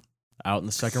 12-4, out in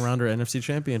the second round or NFC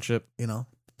Championship. You know,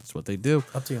 That's what they do.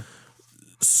 up to you.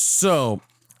 So,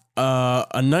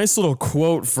 a nice little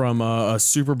quote from a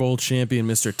Super Bowl champion,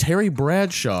 Mr. Terry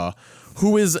Bradshaw,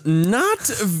 who is not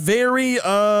very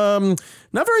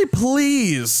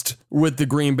pleased with the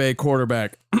Green Bay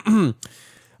quarterback.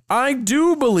 I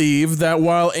do believe that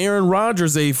while Aaron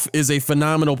Rodgers is a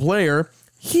phenomenal player,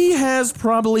 he has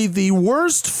probably the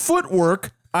worst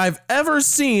footwork I've ever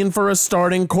seen for a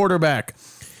starting quarterback.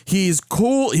 He's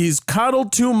cool. He's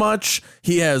coddled too much.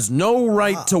 He has no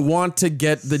right to want to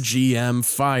get the GM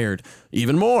fired.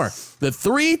 Even more, the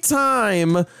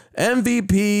 3-time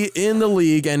MVP in the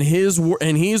league, and he's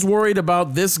worried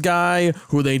about this guy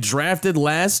who they drafted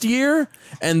last year.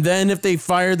 And then if they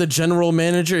fire the general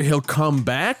manager, he'll come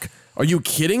back. Are you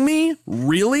kidding me?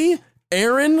 Really,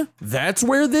 Aaron? That's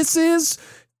where this is?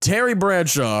 Terry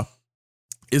Bradshaw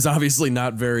is obviously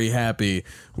not very happy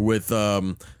with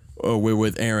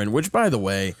Aaron, which, by the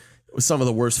way, was some of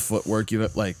the worst footwork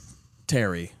you've, like,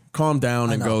 Terry, calm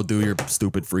down and go do your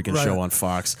stupid freaking show on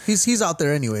Fox. He's out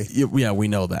there anyway. Yeah, we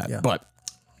know that. Yeah. But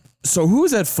so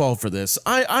who's at fault for this?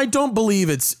 I don't believe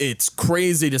it's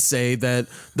crazy to say that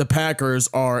the Packers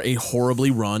are a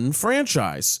horribly run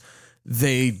franchise.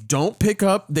 They don't pick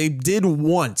up. They did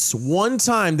one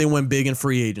time they went big in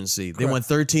free agency. They went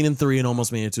 13-3 and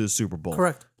almost made it to the Super Bowl.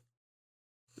 Correct.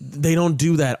 They don't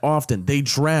do that often. They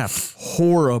draft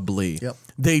horribly. Yep.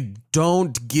 They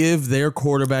don't give their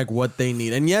quarterback what they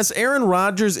need. And yes, Aaron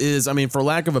Rodgers is, I mean, for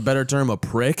lack of a better term, a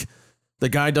prick. The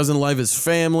guy doesn't love his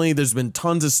family. There's been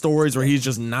tons of stories where he's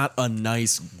just not a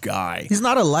nice guy. He's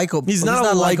not a likable. He's not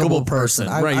a likable person.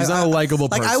 Right, he's not a likable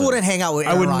person. Like, I wouldn't hang out with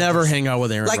Aaron I would Rodgers. never hang out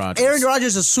with Aaron Like, Rodgers. Aaron Rodgers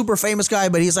is a super famous guy,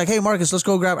 but he's like, hey, Marcus, let's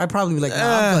go grab. I'd probably be like, no,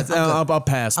 I'm good. I'll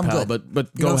pass, I'm pal, good. but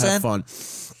You know go what I'm have fun.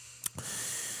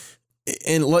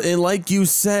 And like you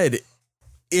said,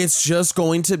 it's just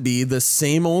going to be the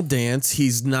same old dance.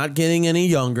 He's not getting any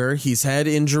younger. He's had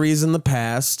injuries in the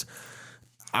past.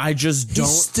 I just don't.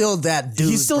 He's still that dude.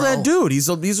 He's still bro. that dude. He's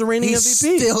a reigning He's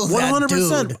MVP. still that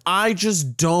 100%. dude. I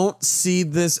just don't see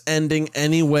this ending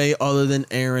any way other than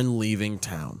Aaron leaving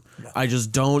town. I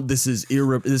just don't. This is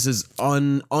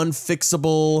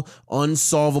unfixable,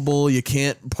 unsolvable. You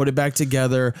can't put it back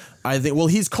together. I think. Well,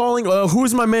 he's calling.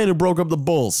 Who's my man who broke up the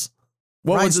Bulls?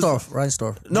 What was his-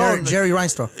 Reinsdorf. No, Jerry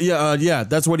Reinsdorf. Yeah,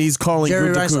 that's what he's calling Jerry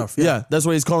Gutekunst. Reinsdorf, Yeah. yeah. That's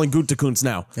what he's calling Gutekunst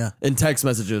now. Yeah. In text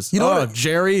messages. You know oh, what-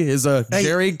 Jerry is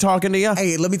Jerry talking to you?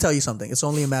 Hey, let me tell you something. It's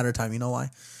only a matter of time. You know why?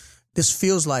 This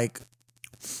feels like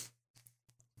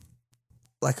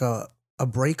a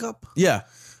breakup, Yeah.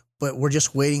 but we're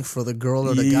just waiting for the girl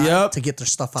or the guy Yep. to get their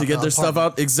stuff out. To get their stuff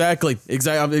out. Exactly.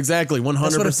 100%.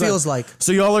 That's what it feels like.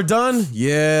 So y'all are done?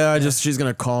 Yeah, she's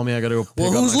gonna call me. I gotta go pick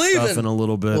up who's my stuff leaving? in a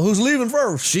little bit. Well, who's leaving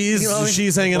first? she's You know what I mean?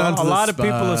 she's hanging on to a the lot of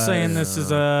people are spot. saying this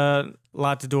is a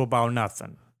lot to do about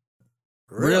nothing.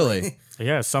 Really?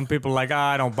 Yeah, some people are like,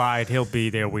 I don't buy it. He'll be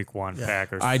there week 1,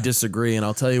 Packers. I disagree, and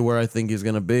I'll tell you where I think he's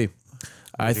gonna be.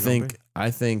 I think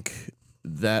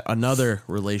that another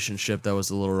relationship that was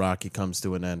a little rocky comes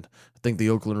to an end. I think the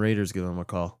Oakland Raiders give him a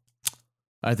call.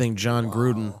 I think John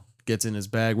Gruden gets in his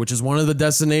bag, which is one of the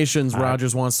destinations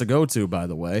Rodgers wants to go to, by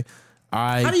the way.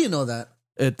 How do you know that?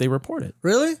 They report it.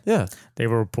 Really? Yeah. They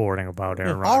were reporting about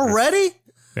Aaron Rodgers. Already?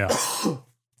 Yeah.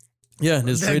 Yeah, and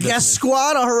his The trade guest destination.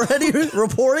 squad already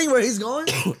reporting where he's going?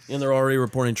 And they're already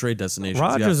reporting trade destinations.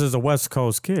 Rodgers is a West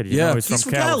Coast kid. You Yeah. know, he's He's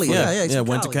from from Cali. California. Yeah, he's from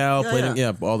went to Cali. Cal, Yeah, played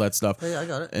yeah. all that stuff. Yeah, I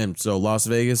got it. And so Las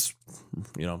Vegas,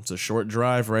 it's a short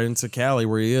drive right into Cali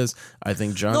where he is. I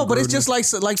think John. No, but it's Gruden- just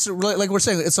like we're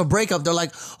saying, it's a breakup. They're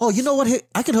like, oh, you know what?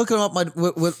 I can hook him up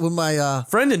with my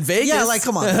friend in Vegas. Yeah, like,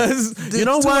 come on. You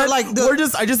know Do it what? like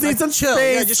the- I just need like, some chill.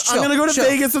 space. Yeah, just I'm chill. gonna go to Chill.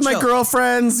 Vegas with my Chill.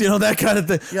 girlfriends. That kind of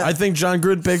thing. Yeah. I think John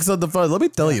Gruden picks up the phone. Let me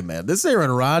tell you, man, this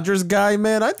Aaron Rodgers guy,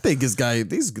 man, I think this guy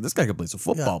can play some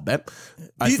football, man.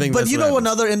 I think. But that's you what know happens.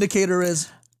 another indicator is,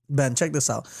 Ben, check this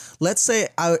out. Let's say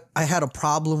I had a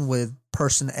problem with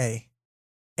person A,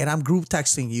 and I'm group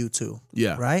texting you too.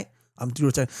 Yeah. Right? I'm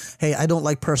group texting, hey, I don't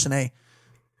like person A.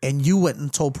 And you went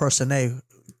and told person A,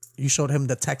 you showed him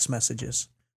the text messages,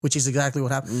 which is exactly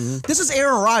what happened. Mm-hmm. This is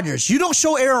Aaron Rodgers. You don't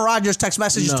show Aaron Rodgers text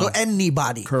messages No. to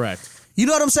anybody. Correct. You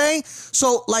know what I'm saying?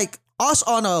 So, like, us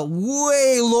on a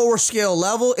way lower scale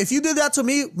level, if you did that to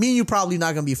me and you probably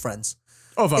not gonna be friends.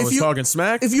 Oh, if I If was you- talking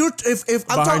smack, If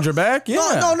I'm Behind your back?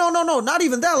 Yeah. No, not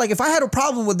even that. Like, if I had a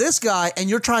problem with this guy and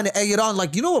you're trying to egg it on,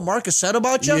 like, you know what Marcus said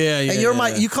about you? Yeah, yeah, And you're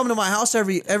yeah. you come to my house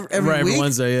every right, week.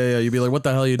 Wednesday, yeah, you'd be like, what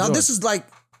the hell are you Now doing? this is like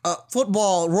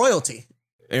football royalty.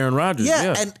 Aaron Rodgers. Yeah,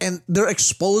 Yeah, and they're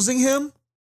exposing him.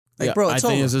 Like, Yeah, bro, I it's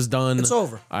think over. this is done. It's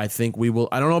over. I think we will.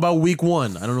 I don't know about week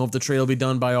 1. I don't know if the trade will be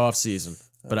done by off season,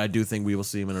 but I do think we will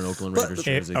see him in an Oakland Raiders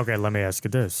jersey. Okay, let me ask you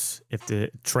this. If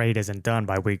the trade isn't done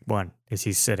by week 1, is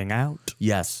he sitting out?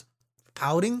 Yes.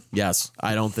 Pouting. Yes.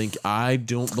 I don't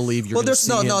believe you're Well, going to there's- see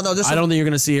no, him. no, no, there's I some- don't think you're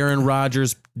going to see Aaron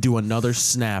Rodgers do another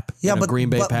snap Yeah, in but a Green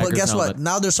Bay Packers but guess helmet. what?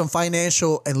 Now there's some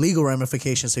financial and legal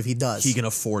ramifications if he does. He can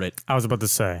afford it. I was about to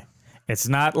say. It's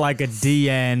not like a D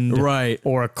end Right.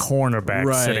 or a cornerback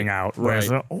Right, sitting out. Where it's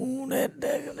right. like, oh,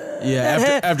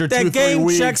 Yeah, after that 2-3 game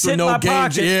weeks check's with hit no my game.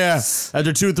 pocket. Yeah,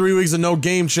 after 2-3 weeks of no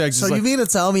game checks. so it's you like, mean to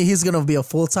tell me he's gonna be a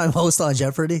full-time host on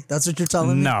Jeopardy? That's what you're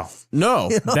telling me? no. no.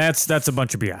 That's a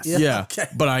bunch of BS. Yeah, Okay.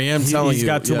 but I am telling He's you,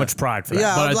 got too yeah. much pride for that.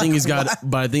 Yeah. But I I'm think like, he's got. what?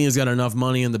 But I think he's got enough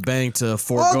money in the bank to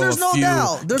forego there's a no few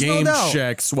doubt. There's no game doubt.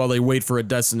 checks while they wait for a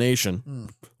destination.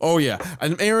 Oh yeah,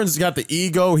 and Aaron's got the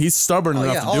ego. He's stubborn Oh,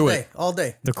 enough yeah, to all do day, it. all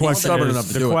day. The question stubborn enough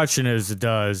to do it. is,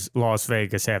 does Las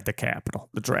Vegas have the capital,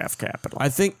 the draft capital? I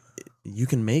think you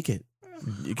can make it.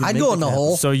 You can I'd make go in the happen.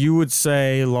 hole. So you would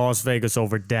say Las Vegas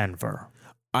over Denver.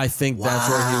 I think that's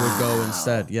where he would go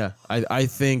instead. Yeah, I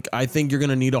think you're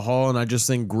gonna need a haul, and I just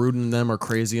think Gruden and them are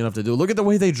crazy enough to do it. Look at the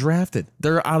way they drafted.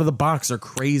 They're out of the box. They're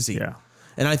crazy. Yeah.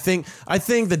 And I think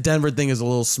the Denver thing is a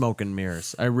little smoke and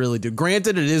mirrors. I really do.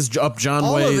 Granted, it is up John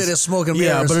All of Way's. it is smoke and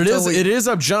Yeah, mirrors but until it is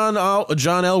up John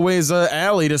Elway's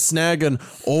alley to snag an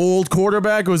old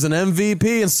quarterback who's an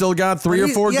MVP and still got 3 or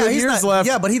 4 good he's years not- left.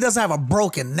 Yeah, but he doesn't have a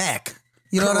broken neck.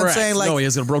 You know what I'm Correct. saying? Like, no, he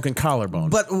has a broken collarbone.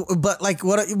 but like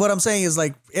what I'm saying is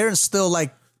like Aaron's still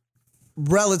like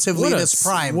relatively in his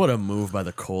prime. What a move by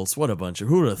the Colts. What a bunch of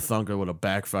who would have thunk it would have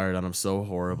backfired on him so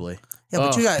horribly. Yeah,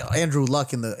 but you got Andrew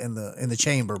Luck in the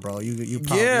chamber, bro. You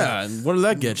probably Yeah, and what did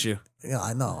that get you? yeah.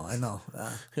 I know.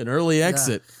 An early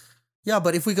exit. Yeah,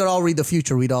 but if we could all read the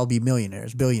future, we'd all be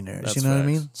millionaires, billionaires. That's you know what I facts.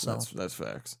 mean? So That's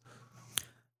facts.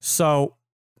 So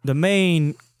the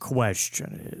main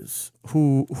question is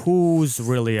who's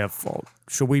really at fault?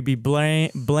 Should we be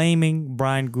blaming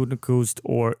Brian Gutekunst,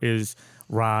 or is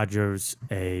Rodgers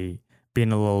being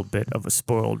a little bit of a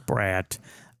spoiled brat,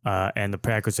 and the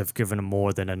Packers have given him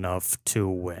more than enough to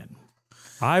win?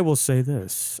 I will say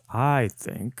this: I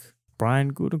think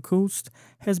Brian Gutekunst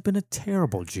has been a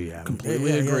terrible GM.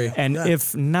 Completely agree. And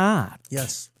if not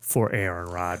yes, for Aaron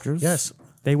Rodgers, Yes.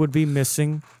 they would be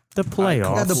missing the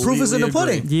playoffs Yeah, the proof is in the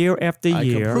Completely pudding. year after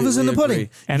year. Proof is in the Completely pudding.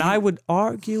 agree. And I would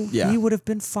argue Yeah. he would have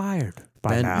been fired by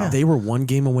Ben, now. they were one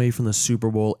game away from the Super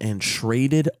Bowl and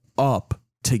traded up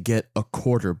to get a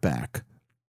quarterback.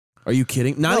 Are you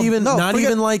kidding? Not even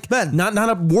like Ben. Not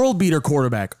a world beater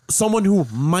quarterback. Someone who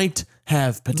might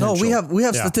have potential. No, we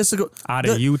have Yeah. statistical out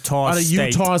of Utah out of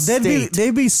State. Utah State.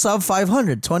 They'd be sub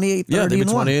 500, 28, 30, yeah, they'd be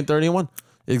and 1. 28, 31.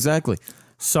 Exactly.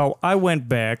 So I went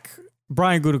back.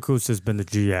 Brian Gutekunst has been the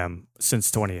GM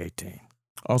since 2018.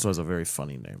 Also has a very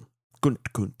funny name.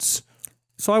 Guntz.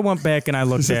 So I went back and I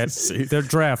looked at their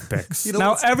draft picks. know Now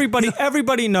what's-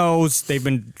 everybody knows they've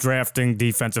been drafting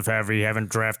defensive heavy, haven't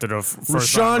drafted a first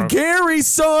Sean round. Gary,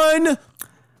 son.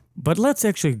 But let's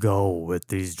actually go with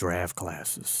these draft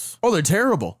classes. Oh, they're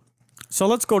terrible. So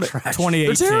let's go to 2018.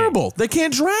 They're terrible. They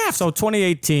can't draft. So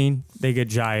 2018, they get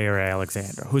Jair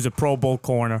Alexander, who's a Pro Bowl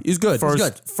corner. He's good. He's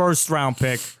good. First round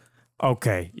pick.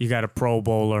 Okay, you got a Pro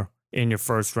Bowler in your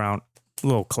first round.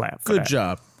 Little clap. For Good that.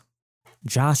 job.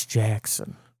 Josh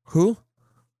Jackson. Who?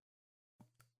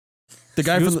 The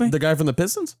guy Excuse from me? the guy from the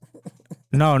Pistons?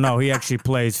 No, he actually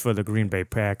plays for the Green Bay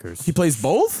Packers. He plays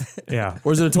both? Yeah.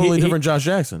 Or is it a totally He- different Josh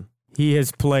Jackson? He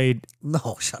has played.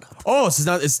 No, shut up. Oh, it's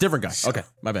a different guy. Okay,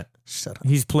 my bad. Shut up.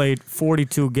 He's played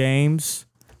 42 games,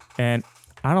 and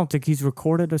I don't think he's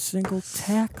recorded a single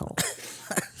tackle.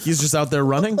 He's just out there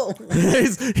running?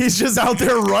 he's just out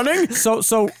there running?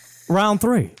 So round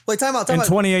 3. Wait, time out. In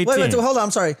 2018. Wait, hold on.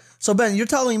 I'm sorry. So, Ben, you're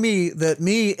telling me that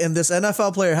me and this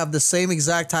NFL player have the same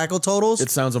exact tackle totals, It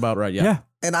sounds about right, yeah. Yeah.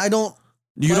 and I don't.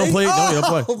 You don't play? No, you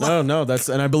don't Oh, play. No, that's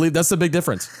and I believe that's the big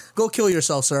difference. Go kill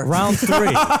yourself, sir. Round 3.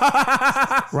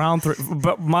 Round 3.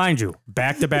 But mind you,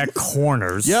 back-to-back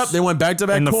corners. Yep, they went back to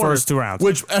back In the corners, first 2 rounds.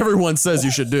 which everyone says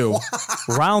you should do.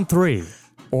 Round 3.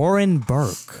 Oren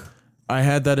Burke. I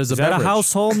had that as a Is that beverage. a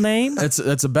household name? That's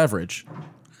a beverage.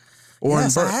 Oren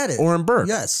Yes, Burke. I had it. Oren Burke.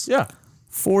 Yes. Yeah.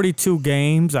 42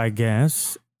 games, I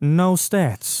guess. No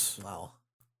stats. Wow.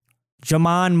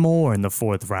 Jamon Moore in the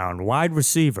 4th round, wide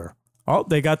receiver. Oh,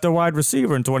 they got their wide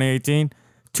receiver in 2018.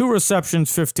 2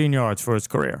 receptions, 15 yards for his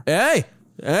career. Hey,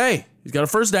 he's got a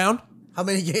first down. How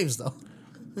many games though?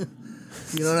 You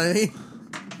know what I mean?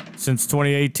 Since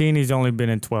 2018, he's only been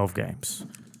in 12 games.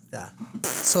 Yeah.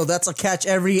 So that's a catch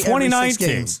every 6 2019,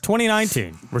 games.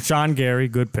 2019, Rashawn Gary,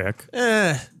 good pick.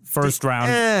 First round.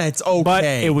 It's okay. But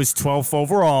it was 12th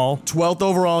overall. 12th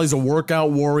overall. He's a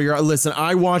workout warrior. Listen,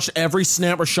 I watched every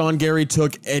snap Rashawn Gary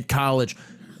took at college.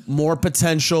 More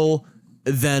potential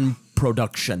than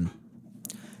production.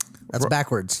 That's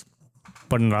backwards.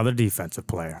 But another defensive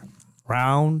player.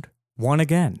 Round 1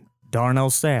 again, Darnell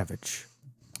Savage.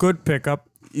 Good pickup.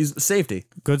 He's safety.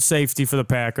 Good safety for the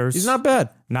Packers. He's not bad.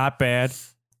 Not bad.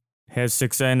 Has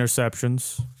 6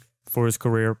 interceptions for his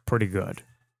career. Pretty good.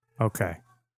 Okay.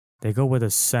 They go with a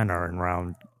center in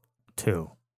round 2.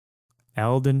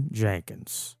 Eldon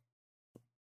Jenkins.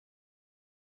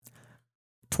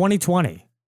 2020.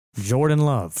 Jordan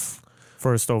Love.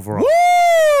 First overall.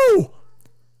 Woo!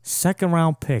 2nd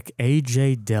round pick.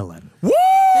 A.J. Dillon. Woo!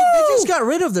 They just got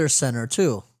rid of their center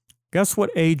too. Guess what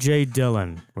A.J.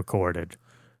 Dillon recorded?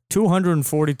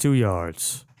 242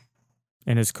 yards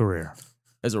in his career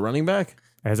As a running back?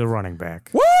 as a running back.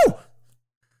 Woo!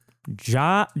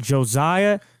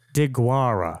 Josiah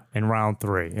DeGuara in round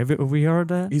 3. Have we heard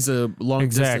that? He's a long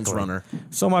distance Exactly. runner.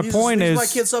 So my point he's is, my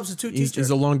kid substitute He's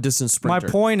teacher. a long distance my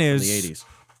sprinter. point in is, the 80s.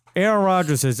 Aaron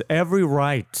Rodgers has every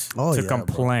right Oh, to yeah, bro.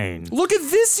 complain. Look at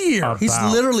this year. He's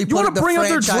about- literally You want put to the bring up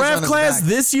their franchise on draft his class back.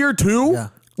 this year too? Yeah.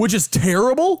 Which is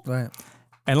terrible? Right.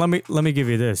 And let me give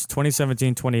you this: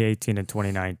 2017, 2018, and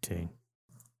 2019.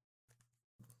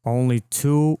 Only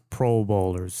 2 Pro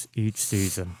Bowlers each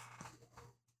season.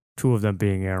 2 of them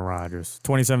being Aaron Rodgers.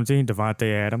 2017,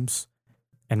 Devontae Adams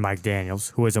and Mike Daniels,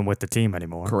 who isn't with the team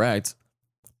anymore. Correct.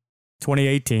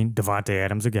 2018, Devontae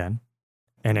Adams again,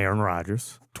 and Aaron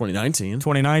Rodgers. 2019.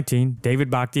 2019, David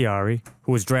Bakhtiari,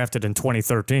 who was drafted in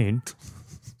 2013,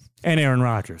 and Aaron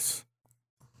Rodgers.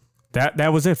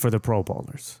 That was it for the Pro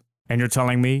Bowlers. And you're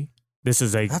telling me this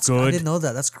is a I good... didn't know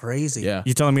that. That's crazy. Yeah.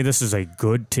 You're telling me this is a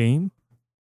good team?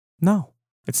 No.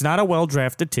 It's not a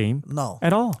well-drafted team No.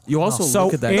 at all. You also So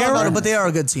look at that. Aaron- No, but they are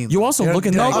a good team. You also They're- look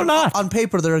at they're- that- No, they're not. On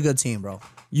paper, they're a good team, bro.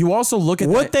 You also look at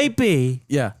Would that. they be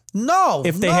Yeah. No.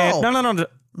 if they had... No.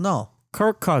 No.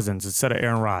 Kirk Cousins instead of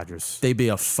Aaron Rodgers. They'd be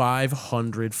a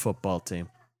 500 football team.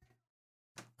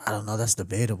 I don't know. That's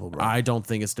debatable, bro. I don't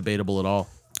think it's debatable at all.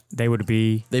 They would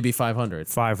be They'd be 500.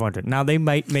 500. Now, they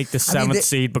might make the 7th they-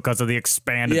 seed because of the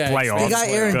expanded Yeah, playoffs. They got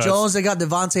Aaron because- Jones. They got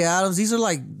Devontae Adams. These are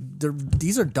like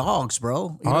these are dogs,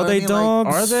 bro. You know Are what I they mean?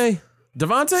 dogs? Are they?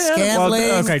 Devontae Adams. Scantling.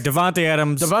 Well, okay, Devontae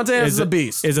Adams. Devontae Adams is a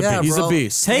beast. Is a Yeah, beast. He's bro. a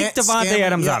beast. Take Devontae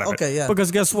Adams out of it. Okay, yeah.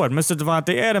 Because guess what? Mr.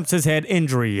 Devontae Adams has had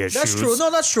injury issues. That's true.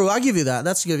 No, that's true. I'll give you that.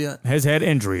 That's give you. Has had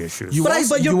injury issues. You But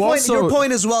also- your you point, also- your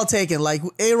point is well taken. Like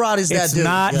A-Rod is that it's dude.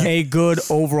 not Yeah. a good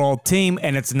overall team,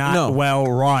 and it's not No. well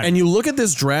run. And you look at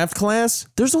this draft class,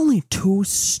 there's only 2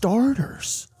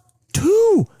 starters.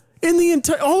 2 in the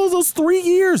entire all of those 3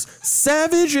 years.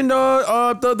 Savage and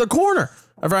the corner.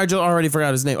 I already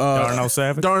forgot his name. Darnell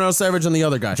Savage? Darnell Savage and the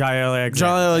other guy. Jair Alexander.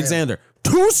 John Alexander.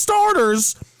 2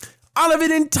 starters out of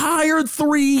an entire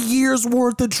 3 years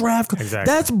worth of draft.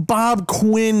 Exactly. That's Bob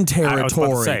Quinn I was about to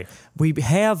territory. say, we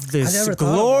have I this never thought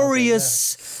about that,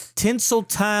 glorious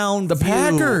Tinseltown The view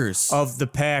Packers. of the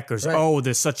Packers. Oh,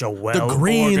 there's such a well The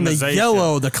green, the organization.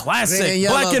 yellow, the classic, Green and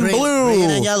yellow, black and green- blue. green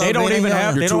and yellow, They don't green and even yellow.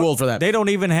 have. You're They too don't- old for that. They don't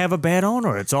even have a bad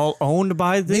owner. It's all owned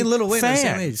by the Me and Little Wayne are the same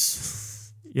fans. age.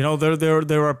 You know,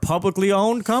 they're a publicly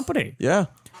owned company, Yeah.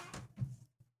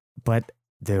 but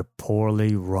they're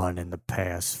poorly run in the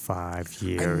past 5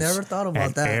 years. never thought about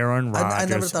and that. Aaron I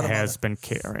never Rodgers thought about has that. been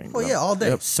carrying. Oh them. yeah, all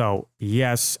day. So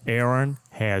yes, Aaron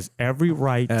has every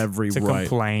right to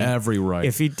complain. Every right.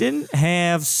 If he didn't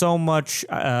have so much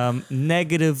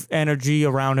negative energy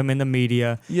around him in the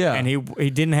media, Yeah. and he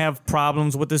didn't have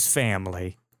problems with his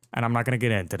family, and I'm not going to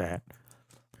get into that,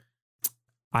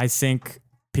 I think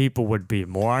people would be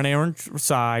more on Aaron's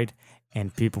side,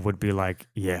 and people would be like,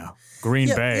 yeah, Green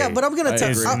Yeah, Bay yeah, but I'm gonna tell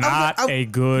is I'm- not a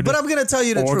good But I'm gonna tell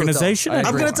you the organization. truth. Though.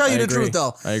 I'm agree. gonna tell you I the agree. truth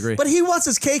though. I agree. But he wants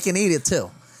his cake and eat it too.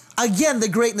 Again, the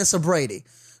greatness of Brady.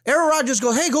 Aaron Rodgers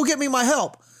go, hey, go get me my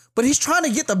help. But he's trying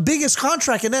to get the biggest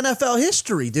contract in NFL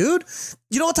history, dude.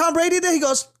 You know what Tom Brady did? He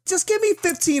goes, just give me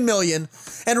 $15 million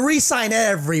and re-sign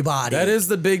everybody. That is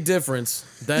the big difference.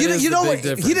 That is you the know big what?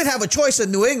 difference. He didn't have a choice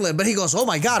in New England, but he goes, oh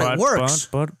my God, it works.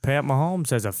 But Pat Mahomes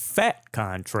has a fat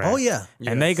contract. Oh, yeah.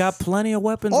 And they got plenty of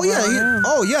weapons. Oh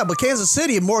around him. yeah, but Kansas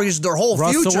City mortgaged their whole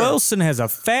Russell future. Wilson has a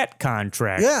fat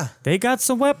contract. Yeah. They got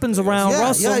some weapons around Yeah,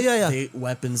 Russell. yeah.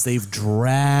 Weapons they've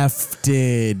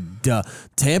drafted.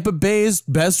 Tampa Bay's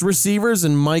best receivers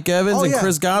and Mike Evans Oh, and yeah.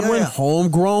 Chris Godwin, Yeah.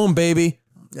 homegrown, baby.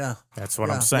 Yeah. That's what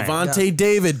Yeah. I'm saying. Devontae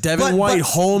David, Devin White,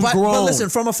 homegrown. But listen,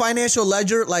 from a financial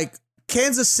ledger, like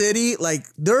Kansas City, like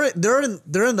they're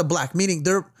in the black, meaning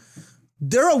they're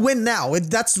a win now.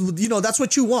 That's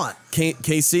what you want.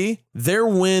 KC, their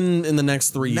win in the next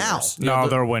 3 Now. years. No,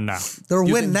 they're win now. They're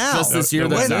You win think now. just this year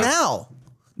They're that's win it? now.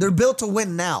 They're built to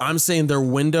win now. I'm saying their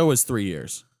window is 3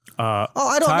 years. I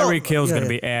don't know. Tyreek Hill's Yeah, going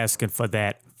to yeah. be asking for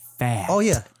that fat. Oh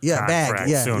yeah, bag. contract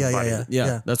Yeah, soon, yeah, buddy. yeah.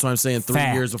 Yeah, that's what I'm saying. 3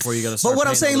 Fat. years before you got to start. But what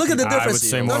I'm paying saying, other look at the people. I would difference.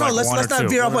 say No, more like let's one or not two.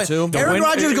 veer off One or point. two. The Aaron win-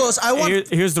 Rodgers goes, I want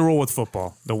Here's the rule with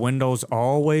football: the window's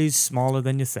always smaller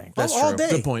than you think. That's all true. day.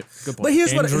 Good point. Good point. But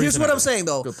here's what Injuries and I'm everything. saying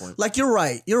though. Good point. Like you're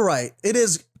right. It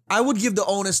is. I would give the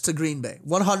onus to Green Bay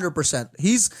 100%.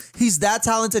 He's that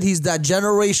talented. He's that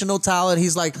generational talent.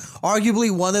 He's like arguably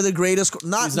one of the greatest.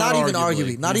 Not He's not even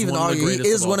arguably. arguably. Not He's even one of the arguably. He greatest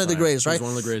is of one all of the time. greatest, He's right? one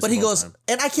of the greatest But he of all goes, time.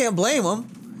 and I can't blame him.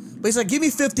 But he's like, give me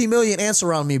 $50 million and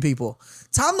surround me, people.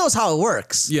 Tom knows how it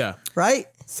works. Yeah. Right.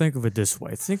 Think of it this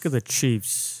way: think of the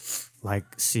Chiefs like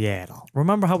Seattle.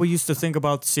 Remember how we used to think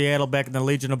about Seattle back in the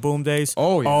Legion of Boom days?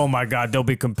 Oh, yeah. Oh my God, they'll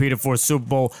be competing for a Super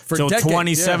Bowl For till decades,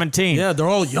 2017. Yeah, they're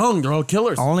all young. They're all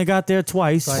killers. Only got there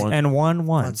twice and won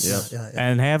once, Yeah.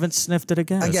 and haven't sniffed it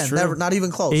again. Again, never, not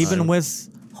even close. even with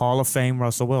Hall of Fame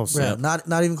Russell Wilson. yeah,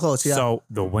 not even close. Yeah. So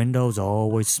the window's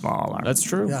always smaller. That's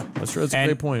true. Yeah. That's true. That's a And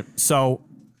great point. So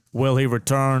will he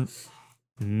return?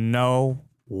 No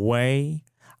way.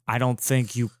 I don't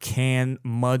think you can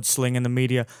mudsling in the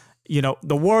media. You know,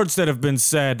 the words that have been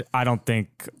said, I don't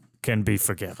think can be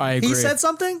forgiven. I agree. he said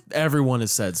something. Everyone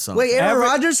has said something. Wait, Aaron Every-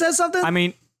 Rodgers said something. I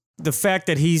mean, the fact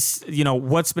that he's,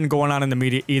 what's been going on in the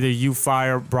media, either you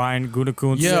fire Brian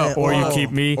Gutekunst Yeah, or you or-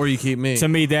 keep me. or you keep me. To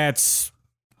me, that's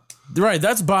Right.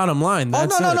 That's bottom line. Oh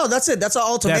That's it. no! That's it. That's an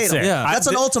ultimatum. That's it. Yeah. That's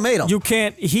an ultimatum. You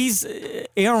can't.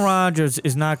 Aaron Rodgers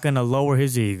is not going to lower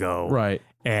his ego, Right.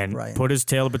 and Right. put his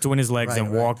tail between his legs Right,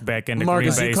 and right. walk back into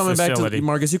Marcus, Green you Bay's coming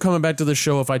facility. back to the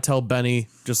show if I tell Benny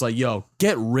just like, yo,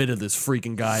 get rid of this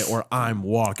freaking guy or I'm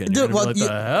walking. Dude, You're gonna be well, like, you-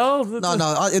 the hell?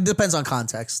 No. It depends on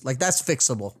context. Like that's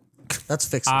fixable. That's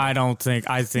fixable.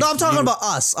 I think. no, I'm talking about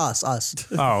us.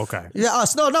 Oh, okay. Yeah,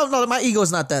 us. No. My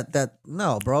ego's not that.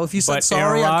 No, bro. If you said But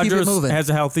sorry, Aaron I'll keep it Rodgers moving. has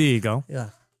a healthy ego,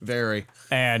 yeah. Very.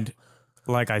 and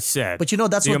like I said, But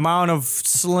that's the what. amount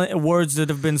of words that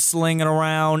have been slinging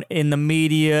around in the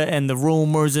media and the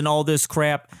rumors and all this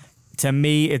crap. To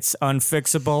me, it's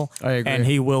unfixable. I agree. And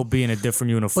he will be in a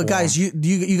different uniform. But guys, you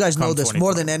guys know Come this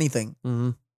more 24. than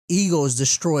anything. Egos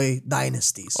destroy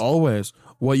dynasties. Always.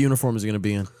 What uniform is he going to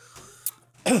be in?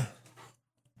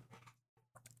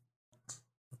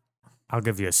 I'll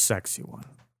give you a sexy one.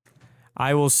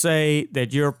 I will say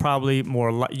that you're probably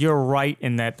more. You're right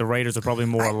in that the Raiders are probably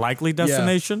more likely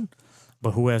destination.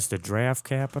 But who has the draft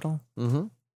capital? Mm-hmm.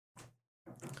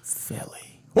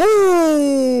 Philly.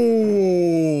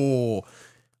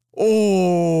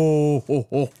 Oh.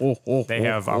 They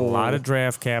have a lot of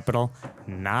draft capital.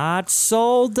 Not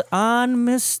sold on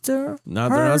Mr. They're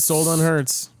not sold on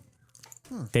Hurts.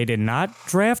 They did not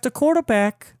draft a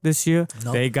quarterback this year.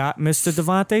 Nope. They got Mr.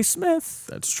 Devontae Smith.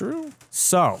 That's true.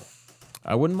 So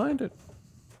I wouldn't mind it.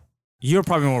 you're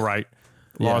probably more right.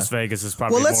 Yeah. Las Vegas is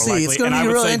probably Well, let's more see. likely. It's gonna and be I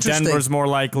would real say interesting. Denver's more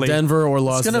likely. Denver or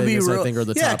Las It's gonna Vegas, be real. I think, are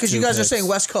the top Yeah, because you two guys are picks. saying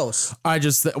West Coast. I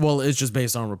just it's just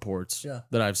based on reports Yeah.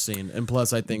 that I've seen, and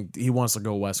plus I think he wants to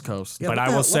go West Coast. Yeah, But what I the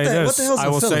will hell- say what the- what this. the hell's I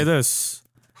in will say Philly? this.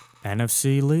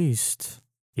 NFC least.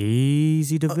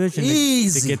 Easy division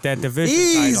easy. to get that division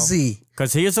Easy.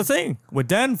 Because here's the thing. With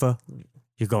Denver,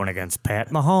 you're going against Pat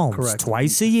Mahomes Correct.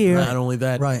 twice a year. Not only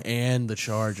that, Right. and the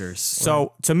Chargers.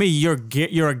 So to me,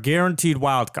 you're a guaranteed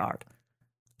wild card.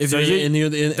 If So you're you- in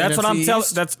the That's what I'm NFC telling.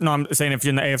 East- I'm saying if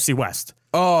you're in the AFC West.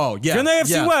 Oh yeah, If you're in the AFC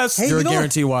yeah. West, Hey, You're you a know-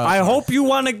 guaranteed wild. I card. hope you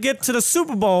want to get to the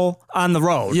Super Bowl on the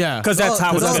road. Yeah. because that's Oh,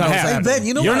 how it's that's going to how it's happen. Hey, Ben,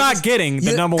 you know you're what? not getting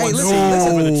the You- number hey, one listen, seed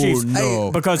listen. over the Chiefs.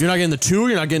 No, because you're not getting the 2.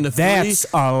 You're not getting the 3. that's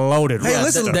a loaded. Hey, roster.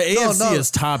 listen, the AFC no. is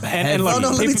top And heavy. look,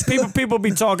 No, let me people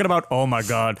be talking about, oh my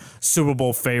God, Super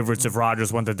Bowl favorites if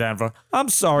Rodgers went to Denver. I'm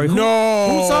sorry.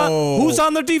 No. Who's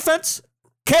on their defense?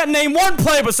 Can't name one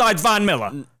player besides Von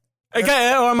Miller.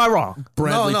 Okay, or am I wrong?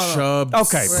 Bradley No, no, no. Chubb.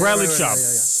 Okay, Bradley right, Chubb.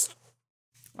 yeah.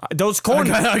 Those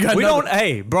corners. I got We nothing. don't.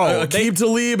 Hey, bro. Akeem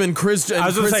Talib and Chris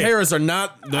was gonna say, Harris are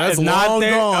not. That's it's not long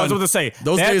there. gone. I was about to say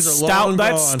those that days are stout, long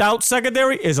That gone. stout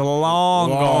secondary is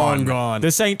long gone.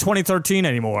 This ain't 2013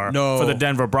 anymore. No. For the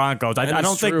Denver Broncos. I That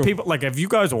don't is think true. people like if you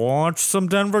guys watch some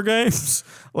Denver games,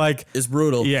 like It's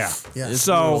brutal. yeah. It's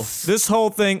So brutal. this whole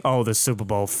thing, the Super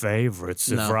Bowl favorites.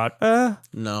 No. If Rod,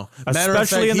 No,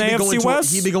 Especially in the AFC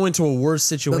West? He'd be going to a worse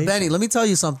situation. But Benny, let me tell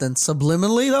you something.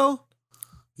 Subliminally, though,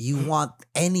 you want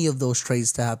any of those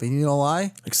trades to happen. You know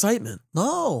why? Excitement.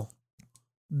 No.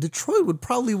 Detroit would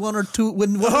probably win one or two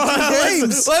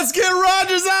games. Let's get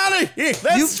Rodgers out of here.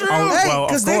 That's true. Oh, Hey, well, of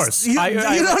 'cause they- course. You,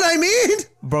 you know what I mean?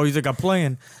 bro, you think I'm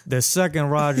playing? The second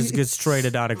Rodgers gets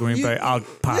traded out of Green Bay, I'll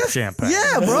pop champagne.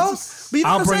 Yeah, bro. But you know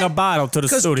I'll what I'm bring a saying? bottle to the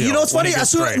 'Cause studio. you know what's when funny? he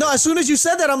gets As traded. soon as you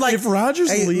said that, I'm like, If Rodgers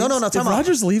hey, leaves, no, if time out.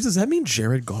 Rodgers leaves, does that mean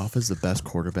Jared Goff is the best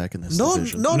quarterback in this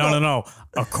division? No.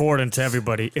 According to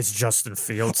everybody, it's Justin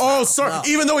Fields. Oh, sorry.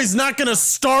 Even though he's not going to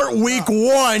start week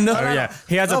 1. Yeah,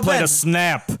 he hasn't No, played Ben. a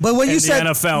snap But when in you the said-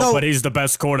 NFL, no. but he's the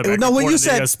best quarterback. No, when you according to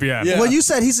said ESPN. Yeah. when you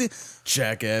said he's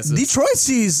Jackasses. Detroit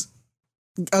sees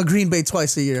Green Bay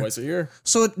twice a year, Twice a year.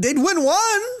 so they'd win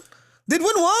one. They'd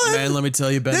win one. Man, let me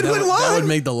tell you, Ben, They'd that, win would, that one. would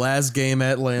make the last game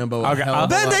at Lambeau. Okay, a hell of a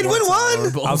Ben, lot they'd more win one.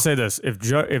 tolerable. I'll say this: if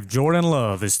Jordan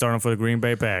Love is starting for the Green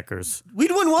Bay Packers,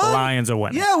 We'd win one. Lions are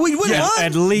winning. Yeah, we'd win one.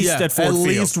 At least Yeah, at Ford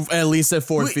Field. At least at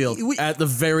Ford We- Field. we- At the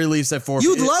very least at Ford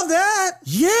You'd Field. love that.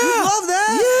 Yeah. You'd love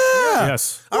that. Yeah.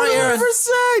 Yes, All right, Aaron.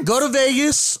 100%. Go to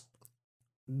Vegas.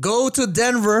 Go to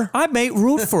Denver. I may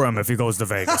root for him if he goes to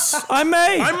Vegas. I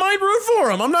may. I might root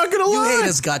for him. I'm not going to You lie. hate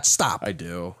his guts. Stop. I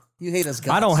do. You hate his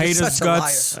guts. I don't hate You're his such a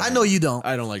guts. liar. I know you don't.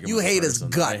 I don't like him. You as a hate his person.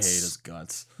 guts. I hate his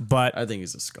guts. but I think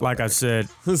he's a scumbag. like I said,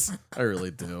 I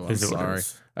really do. I'm Is it what it sorry.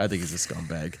 is? I think he's a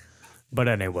scumbag. but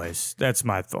anyways, that's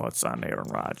my thoughts on Aaron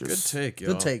Rodgers. Good take, yo.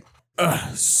 Good take.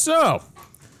 So,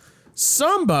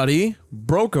 somebody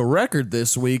broke a record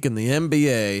this week in the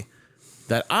NBA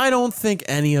that I don't think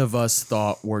any of us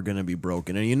thought were going to be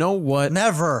broken. And you know what?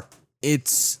 Never.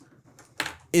 It's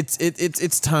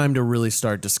time to really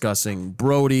start discussing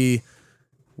Brody.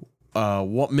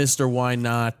 What Mr. Why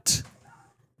Not?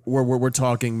 We're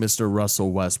talking Mr.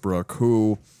 Russell Westbrook,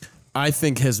 who I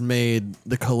think has made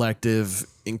the collective,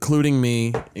 including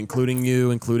me, including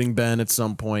you, including Ben, at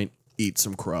some point, eat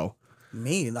some crow.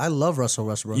 Me, I love Russell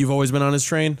Westbrook. You've always been on his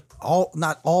train.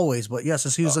 Not always, but yes,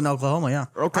 since he was in Oklahoma, yeah.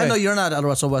 Okay. I know you're not a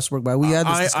Russell Westbrook, but we had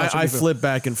this discussion. I before. flip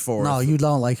back and forth. No, you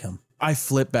don't like him. I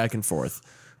flip back and forth.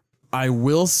 I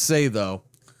will say though,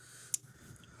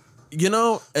 you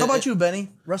know, How about you, Benny?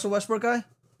 Russell Westbrook guy?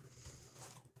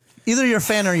 Either you're a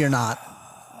fan or you're not.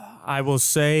 I will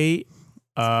say,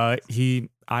 I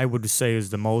would say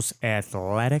is the most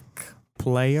athletic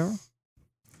player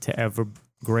to ever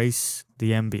grace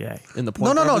the NBA. in the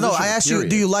point No. guard I position, asked you, period.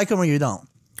 do you like him or you don't?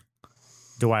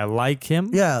 Do I like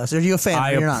him? Yeah, so are you a fan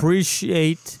I or you're not?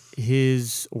 appreciate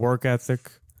his work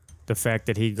ethic, the fact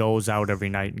that he goes out every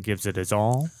night and gives it his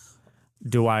all.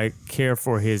 Do I care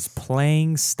for his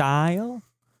playing style?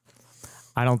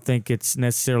 I don't think it's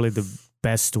necessarily the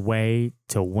best way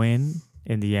to win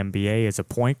in the NBA as a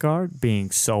point guard,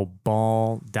 being so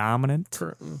ball dominant.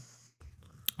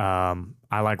 I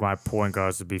like my point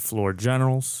guards to be floor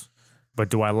generals, but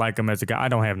do I like them as a guy? I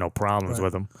don't have no problems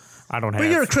with them. I don't have.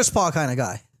 But you're a Chris Paul kind of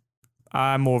guy.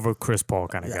 I'm more of a Chris Paul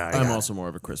kind of guy. I'm also more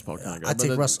of a Chris Paul kind of guy. I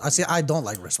take Russell. I don't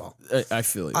like Chris Paul. I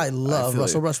feel you. I love feel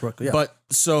Russell you. Westbrook. Yeah. But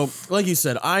so, like you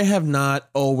said, I have not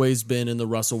always been in the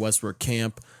Russell Westbrook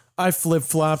camp. I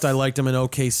flip-flopped. I liked him in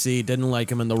OKC, didn't like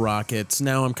him in the Rockets.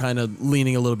 Now I'm kind of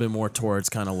leaning a little bit more towards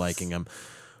kind of liking him.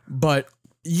 But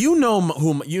you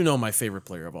know my favorite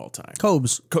player of all time.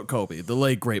 Cobes. Kobe, the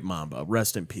late great Mamba.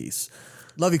 Rest in peace.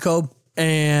 Love you, Kobe.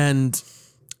 And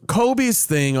Kobe's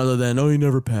thing, other than, he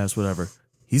never passed, whatever.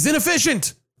 He's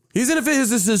inefficient.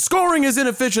 His scoring is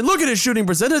inefficient. Look at his shooting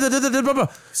percentage.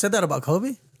 Said that about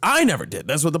Kobe? I never did.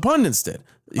 That's what the pundits did.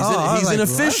 He's like,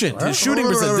 inefficient. what? His shooting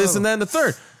percentage, this and that and the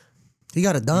third. He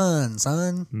got it done,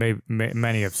 son.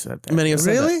 Many have said that. Many have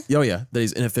said Really? that. Oh, yeah, that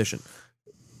he's inefficient.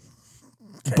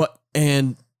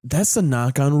 And that's the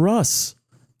knock on Russ.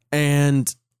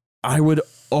 And I would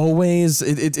always,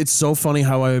 it's so funny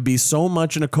how I would be so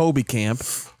much in a Kobe camp,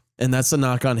 and that's the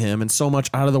knock on him, and so much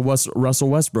out of the Russell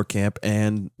Westbrook camp,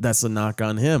 and that's the knock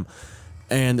on him.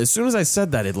 And as soon as I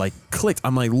said that, it like clicked.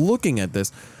 I'm like looking at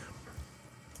this.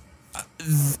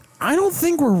 I don't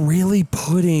think we're really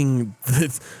putting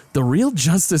the real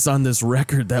justice on this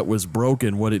record that was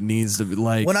broken, what it needs to be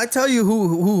like. When I tell you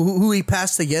who he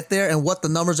passed to get there and what the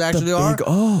numbers actually are,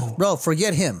 bro,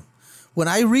 forget him. When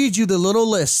I read you the little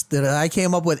list that I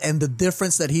came up with and the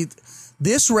difference that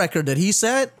this record that he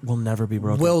set will never be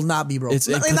broken. will not be broken.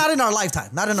 Not in our lifetime.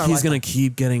 Not in our lifetime. He's going to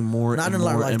keep getting more Not and in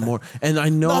our more and lifetime. more. And I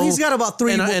know... No, he's got about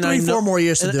three, 4 more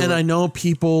years to do And it. I know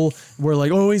people were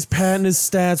like, he's padding his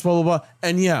stats, blah, blah, blah.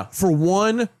 And yeah, for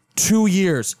 1-2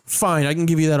 years, fine, I can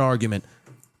give you that argument.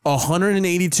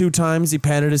 182 times he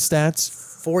padded his stats.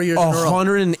 4 years in a row.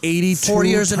 182 4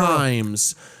 years in a row.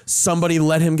 times somebody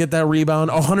let him get that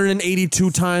rebound.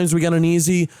 182 times we got an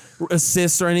easy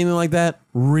assist or anything like that.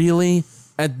 Really?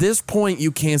 At this point,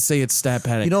 you can't say it's stat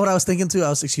padding. You know what I was thinking too? I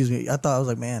was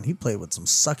like, man, he played with some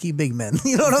sucky big men.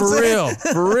 You know what I'm saying?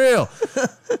 For real.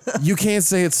 You can't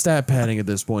say it's stat padding at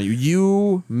this point.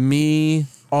 You, me,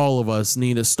 all of us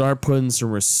need to start putting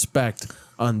some respect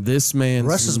on this man's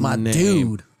Russ is my name.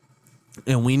 dude.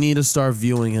 And we need to start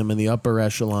viewing him in the upper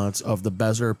echelons of the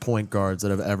better point guards that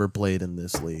have ever played in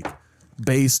this league.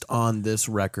 Based on this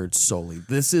record solely.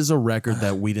 This is a record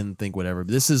that we didn't think would ever.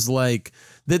 This is like,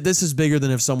 this is bigger than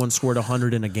if someone scored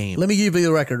 100 in a game. Let me give you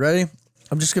the record. Ready?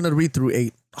 I'm just going to read through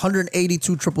 8.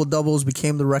 182 triple doubles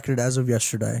became the record as of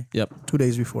yesterday. Yep. 2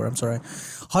 days before, I'm sorry.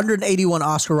 181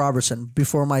 Oscar Robertson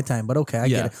before my time, but okay, I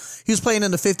get it. He was playing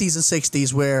in the 50s and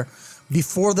 60s where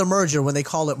before the merger, when they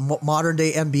call it modern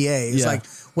day NBA, it's like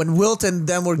when Wilt and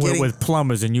them were getting... With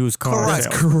plumbers and used cars.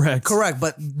 Correct,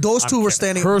 but those two were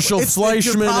standing... Herschel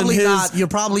Fleischman and his... You're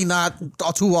probably not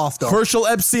too off, though. Herschel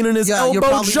Epstein and his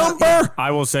elbow jumper. Not,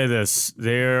 I will say this.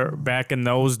 Back in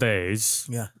those days,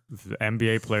 yeah.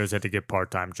 NBA players had to get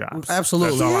part-time jobs.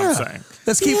 Absolutely. That's all I'm saying.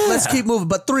 Let's keep moving.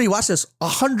 But 3, watch this.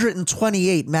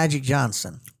 128 Magic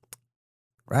Johnson.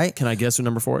 Right? Can I guess who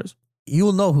number 4 is?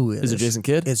 You'll know who it is. Is it Jason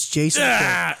Kidd? It's Jason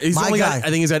Kidd. He's My only guy. I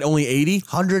think he's at only 80.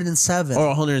 107. Or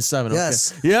 107.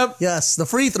 Yes. Okay. Yep. Yes, the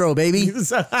free throw, baby.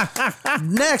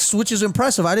 Next, which is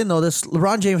impressive. I didn't know this.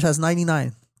 LeBron James has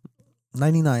 99.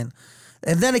 99.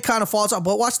 And then it kind of falls off.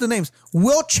 But watch the names.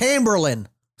 Wilt Chamberlain,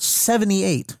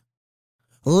 78.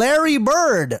 Larry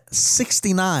Bird,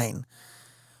 69.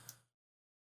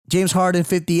 James Harden,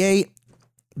 58. ...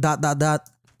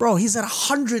 Bro, he's at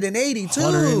 182.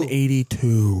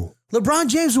 182. LeBron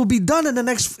James will be done in the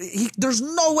next... there's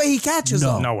no way he catches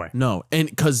him. No way. No. And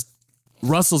because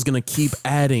Russell's going to keep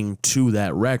adding to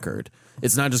that record.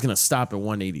 It's not just going to stop at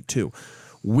 182.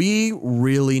 We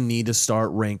really need to start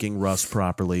ranking Russ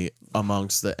properly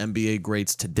amongst the NBA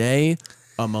greats today,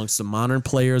 amongst the modern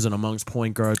players, and amongst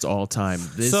point guards all time.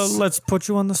 So let's put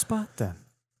you on the spot then.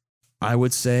 I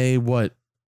would say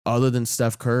other than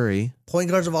Steph Curry. Point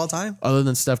guards of all time? Other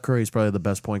than Steph Curry, he's probably the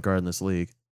best point guard in this league.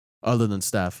 Other than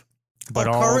Steph. But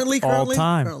currently? all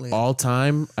time. Currently. All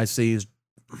time, I say he's...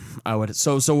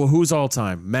 So who's all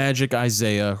time? Magic,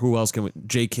 Isaiah. Who else can we...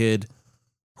 J. Kidd.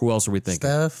 Who else are we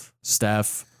thinking?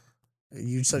 Steph.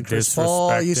 You said Chris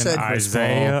Paul. You said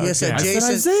Isaiah. You said I Jason.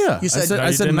 said Isaiah. You said,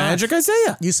 I said Magic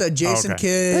Isaiah. You said Jason Okay.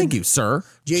 Kidd. Thank you, sir.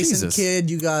 Jason Jesus. Kidd.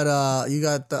 You got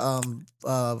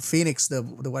the Phoenix, the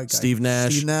white guy. Steve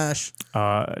Nash.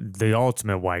 The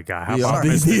ultimate white guy. How The- about the-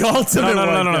 Mr. the ultimate No.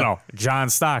 white guy. No. John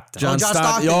Stockton. John John Stockton.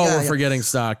 Stockton, Oh, yeah, we're yeah. forgetting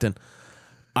Stockton.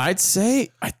 I'd say,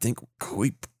 I think,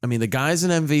 the guy's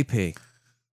an MVP.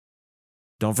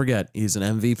 Don't forget, he's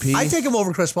an MVP. I take him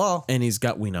over Chris Paul. And he's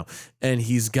got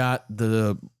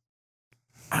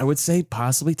I would say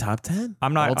possibly top 10.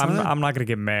 I'm not all-time. I'm not going to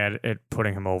get mad at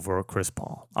putting him over Chris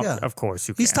Paul. Yeah. Of course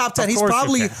you can. He's top 10. Of He's course you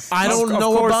probably- can. I don't Of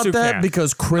know course about you that can.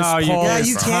 because Chris No, you Paul. can. Yeah,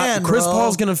 you can, Chris bro.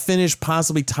 Paul's gonna finish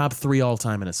possibly top 3 all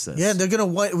time in assists. Yeah, they're gonna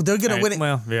win. They're gonna win it.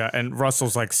 Well, yeah, and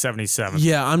Russell's like 77.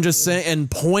 Yeah, I'm just saying. And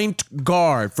point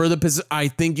guard for the position, I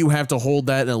think you have to hold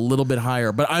that a little bit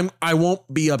higher. But I won't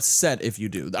be upset if you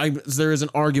do. There is an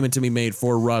argument to be made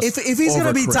for Russ. If he's over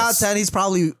gonna be Chris. top 10, he's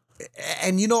probably.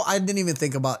 And I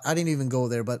didn't even go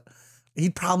there, but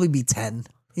he'd probably be 10.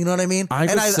 You know what I mean?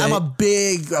 I'm a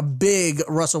big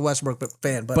Russell Westbrook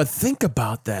fan. But think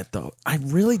about that, though. I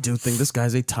really do think this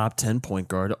guy's a top 10 point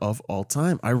guard of all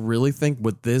time. I really think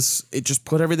with this, it just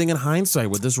put everything in hindsight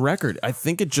with this record. I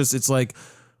think it's like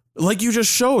you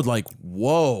just showed, like,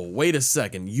 whoa, wait a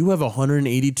second. You have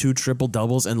 182 triple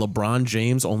doubles and LeBron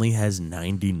James only has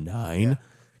 99. Yeah.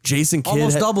 Jason Kidd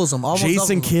almost doubles him.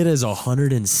 Jason Kidd has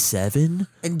 107.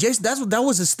 And Jason, that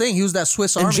was his thing. He was that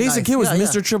Swiss Army And Jason knife. Kidd was Yeah,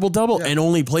 Mr. Triple Double and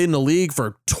only played in the league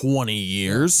for 20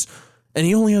 years. And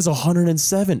he only has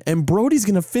 107. And Brody's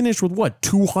going to finish with what?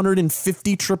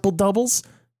 250 triple doubles?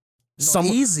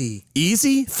 Easy.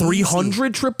 Easy?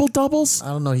 300 triple doubles? I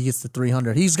don't know. He gets to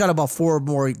 300. He's got about 4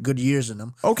 more good years in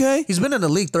him. Okay. He's been in the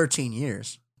league 13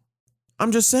 years.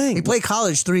 I'm just saying. He played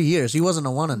college 3 years. He wasn't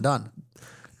a one and done.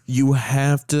 You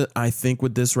have to, I think,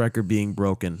 with this record being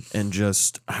broken and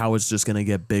just how it's just going to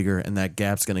get bigger and that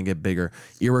gap's going to get bigger,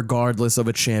 irregardless of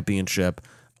a championship,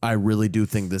 I really do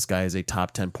think this guy is a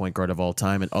top 10 point guard of all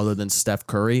time. And other than Steph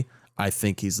Curry, I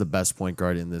think he's the best point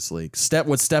guard in this league.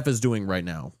 What Steph is doing right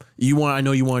now, I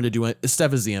know you wanted to do it.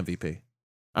 Steph is the MVP.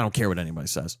 I don't care what anybody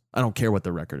says. I don't care what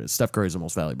the record is. Steph Curry is the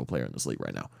most valuable player in this league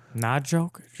right now. Not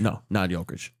Jokic. No, not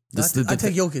Jokic. I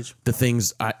take Jokic. The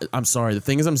things I'm sorry. The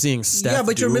things I'm seeing Steph. Yeah,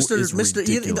 but you're do Mr. is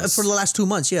ridiculous. For the last 2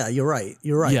 months. Yeah, you're right.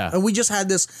 Yeah. And we just had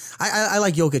this. I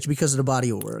like Jokic because of the body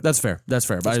of work. That's fair.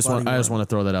 But I just want to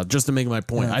throw that out just to make my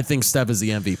point. Yeah. I think Steph is the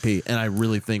MVP, and I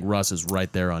really think Russ is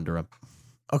right there under him.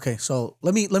 Okay, so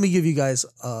let me give you guys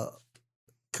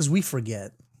because we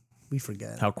forget.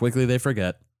 How quickly they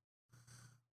forget.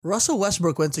 Russell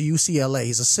Westbrook went to UCLA.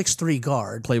 He's a 6'3"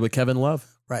 guard. Played with Kevin Love.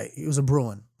 Right. He was a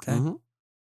Bruin. Okay. Mm-hmm.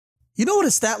 You know what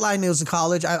his stat line is in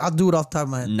college? I'll do it off the top of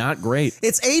my head. Not great.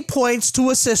 It's 8 points, 2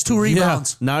 assists, 2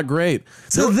 rebounds. Yeah, not great.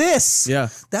 To this. Yeah.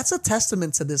 That's a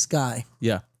testament to this guy.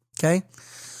 Yeah. Okay.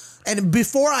 And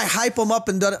before I hype him up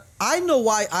and done it, I know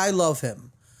why I love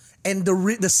him. And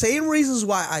the same reasons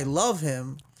why I love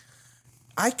him,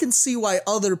 I can see why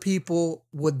other people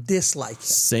would dislike him.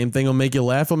 Same thing will make you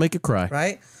laugh, will make you cry.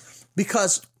 Right?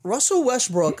 Because Russell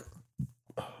Westbrook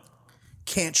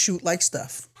can't shoot like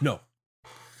Steph. No.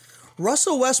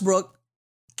 Russell Westbrook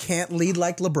can't lead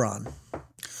like LeBron.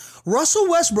 Russell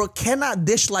Westbrook cannot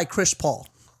dish like Chris Paul.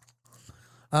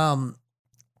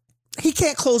 He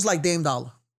can't close like Dame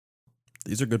Dollar.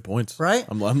 These are good points. Right?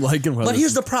 I'm liking But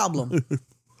here's the problem.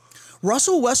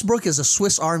 Russell Westbrook is a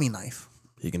Swiss Army knife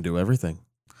He can do everything.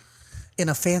 in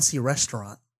a fancy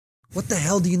restaurant. What the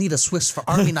hell do you need a Swiss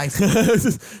Army knife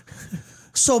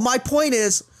for? So my point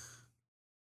is,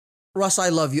 Russ, I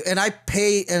love you. And I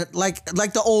pay, and like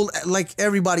the old, like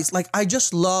everybody's, like I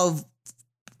just love,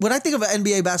 when I think of an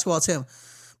NBA basketball, it's him.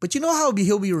 But you know how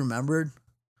he'll be remembered?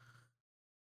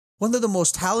 One of the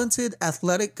most talented,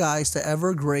 athletic guys to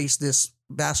ever grace this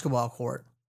basketball court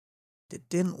that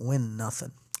didn't win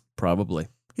nothing. Probably.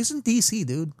 He's in DC,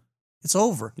 dude. It's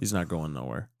over. He's not going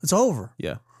nowhere. It's over.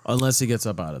 Yeah. Unless he gets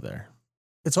up out of there.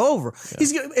 It's over. Yeah.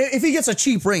 He's if he gets a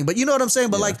cheap ring, but you know what I'm saying?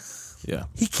 But Yeah.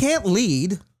 he can't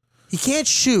lead. He can't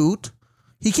shoot.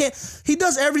 He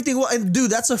does everything well. And dude,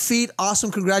 that's a feat.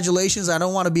 Awesome. Congratulations. I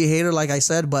don't want to be a hater, like I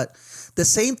said, but the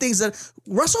same things that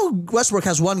Russell Westbrook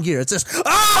has one gear. It's just,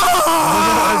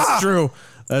 That's true.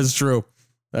 That's true.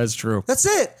 That's true. That's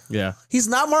it. Yeah. He's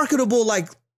not marketable like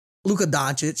Luka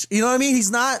Doncic. You know what I mean?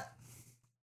 He's not.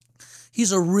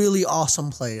 He's a really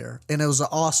awesome player, and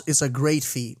it's a great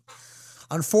feat.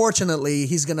 Unfortunately,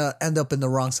 he's gonna end up in the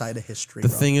wrong side of history. The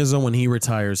thing is, though, when he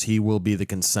retires, he will be the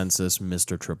consensus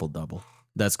Mr. Triple Double.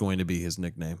 That's going to be his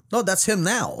nickname. No, that's him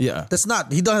now. Yeah. That's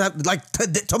not. He doesn't have like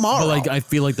tomorrow. But like, I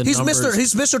feel like he's numbers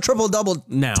Mr. Triple Double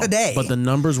now today. But the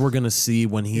numbers we're gonna see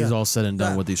when he's all said and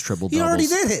done with these triple doubles. He already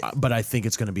did it. But I think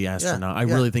it's gonna be astronomical. I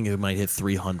really think it might hit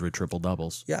 300 triple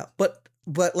doubles. Yeah, but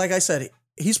like I said,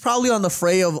 he's probably on the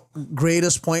fray of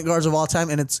greatest point guards of all time,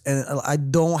 and I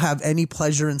don't have any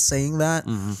pleasure in saying that.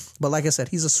 Mm-hmm. But like I said,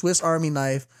 he's a Swiss Army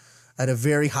knife at a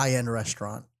very high end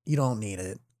restaurant. You don't need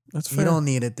it. That's fair. You don't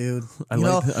need it, dude. I you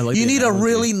like you the need a analogy.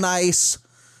 really nice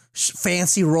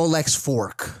fancy Rolex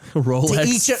fork.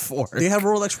 Rolex fork. They have a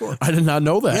Rolex fork. I did not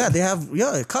know that. Yeah, they have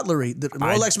cutlery.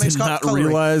 Rolex I makes did not cutlery.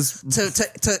 realize.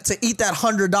 To eat that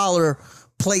 $100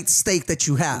 plate steak that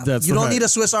you have. That's you don't right. need a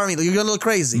Swiss Army. You're gonna look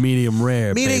crazy. Medium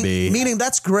rare, baby. Meaning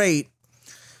that's great.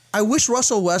 I wish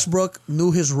Russell Westbrook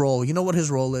knew his role. You know what his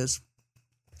role is?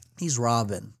 He's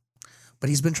Robin, but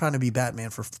he's been trying to be Batman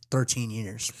for 13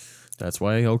 years. That's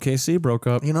why OKC broke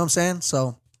up. You know what I'm saying?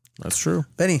 So, That's true.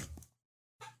 Benny,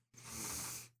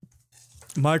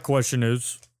 My question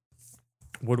is,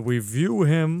 would we view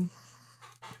him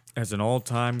as an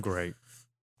all-time great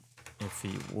if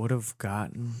he would have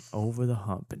gotten over the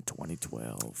hump in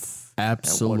 2012?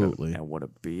 Absolutely. And would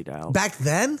have beat out back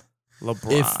then?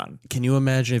 LeBron. Can you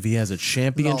imagine if he has a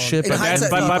championship? No, in hindsight-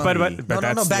 But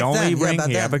that's back the only then. Yeah, ring back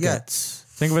he then, ever yeah. gets.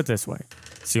 Think of it this way.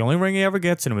 It's the only ring he ever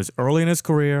gets, and it was early in his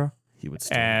career. He would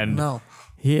still. And No.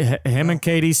 him and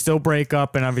Katie still break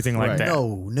up and everything like Right. that.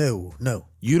 No.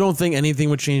 You don't think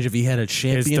anything would change if he had a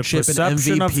championship and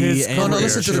perception of his MVP? And No, career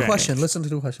listen to the change. question. Listen to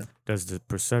the question. Does the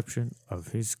perception of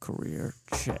his career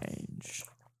change?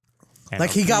 And Like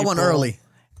are he got one people- early.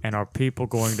 And are people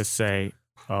going to say,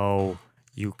 oh,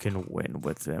 you can win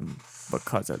with him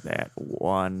because of that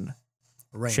one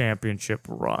Right. championship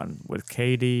run with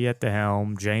KD at the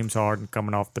helm, James Harden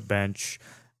coming off the bench,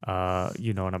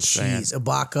 you know what I'm saying? Jeez,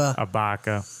 Ibaka.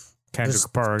 Ibaka, Kendrick There's-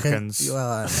 Perkins.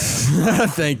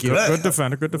 Thank you. Good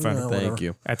defender, good defender. Thank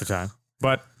you. At the time.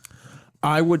 But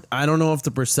I don't know if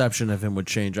the perception of him would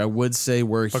change. I would say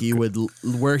where he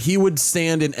would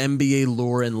stand in NBA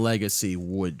lore and legacy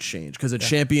would change because a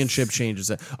championship changes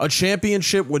that. A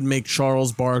championship would make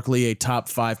Charles Barkley a top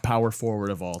 5 power forward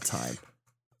of all time.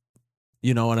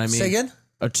 You know what I mean? Say again?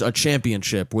 A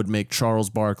championship would make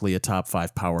Charles Barkley a top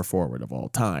 5 power forward of all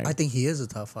time. I think he is a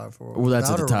top 5 forward. Well, that's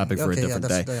Without a topic ring. for Okay, a yeah, different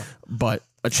that's- day. yeah. But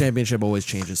a championship always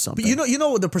changes something. But you know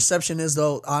what the perception is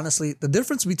though, honestly? The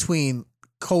difference between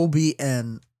Kobe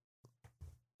and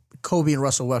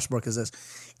Russell Westbrook is this.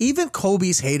 Even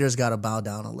Kobe's haters got to bow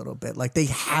down a little bit. Like they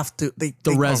have to the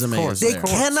resume is They there.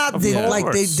 cannot Of they, course,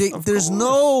 like they of there's course.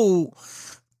 no,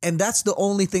 and that's the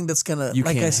only thing that's gonna you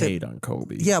like can't I said. hate on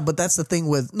Kobe. Yeah, but that's the thing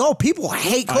with people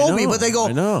hate I Kobe, know, but they go,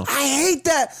 I know. I hate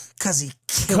that because he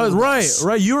killed Right. us.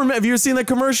 Have you ever seen that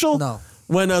commercial? No.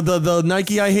 When the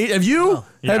Nike I hate, have you?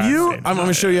 Yeah, Have you? I've seen I'm gonna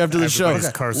it. show you after the show.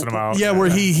 Everybody's cursing him out. Yeah, where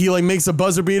he like makes a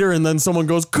buzzer beater and then someone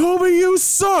goes, Kobe, you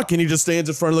suck, and he just stands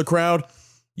in front of the crowd.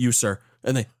 You, sir,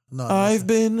 and they. No, I've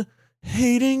been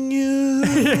hating you.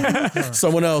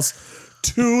 Someone else.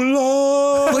 Too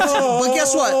long. But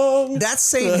guess what? That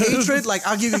same hatred, like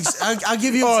I'll give you. I'll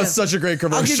give you. Oh, example. it's such a great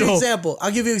commercial.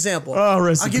 I'll give you example. Oh,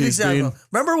 rest I'll in give you peace, example. Dean.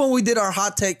 Remember when we did our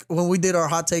hot take? When we did our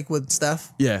hot take with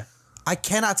Steph, Yeah. I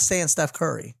cannot stand Steph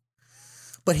Curry,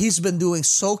 but he's been doing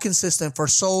so consistent for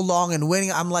so long and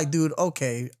winning. I'm like, dude,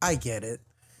 okay, I get it.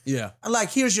 Yeah. I'm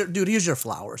like, here's your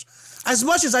flowers. As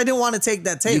much as I didn't want to take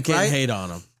that take, You can't right? hate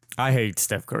on him. I hate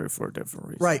Steph Curry for a different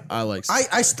reason. Right. I like.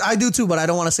 I do too, but I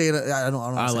don't want to say it. I don't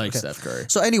I wanna say it. like Okay. Steph Curry.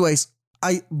 So, anyways,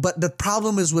 but the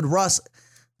problem is with Russ.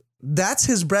 That's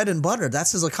his bread and butter.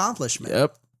 That's his accomplishment.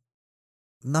 Yep.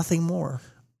 Nothing more.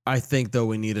 I think though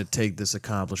we need to take this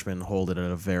accomplishment and hold it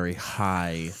at a very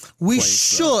high. We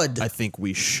place, though. should. I think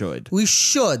we should. We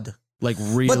should. Like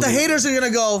really. But the haters are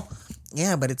gonna go,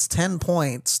 yeah, but it's 10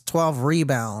 points, 12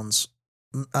 rebounds,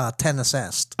 10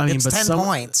 assists. I mean, it's but 10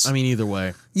 points. I mean, either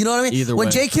way. You know what I mean? either when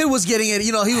way. J Kidd was getting it,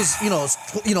 he was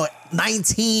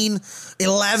 19,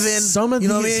 11. Some of you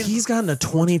know these, what I mean? he's gotten a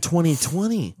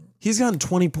 20-20-20. He's gotten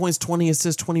 20 points, 20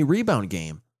 assists, 20 rebound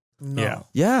game. No. Yeah.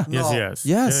 Yeah. Yes, No. yes.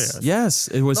 Yes. Yeah, Yes.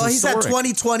 It was No, he's historic. at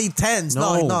 20-20-10s.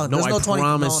 No, No, there's I no 20.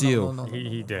 promise no, you. No, no, no,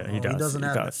 He no, did. no, He does. doesn't He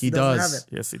have does. it. He doesn't does. have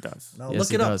it. Yes, he does. No, Yes, look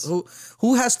he it up. does.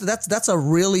 Who has to? That's a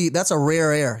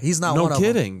rare air. He's not No one of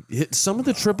kidding. Some of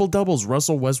the triple doubles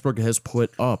Russell Westbrook has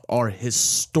put up are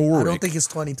historic. them. I don't think it's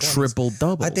 20-20. triple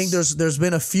doubles. I think there's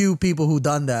been a few people who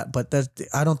done that, but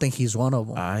I don't think he's one of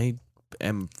them. I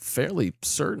am fairly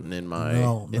certain in my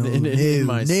No,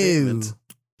 my statement.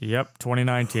 Yep,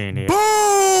 2019. Yeah.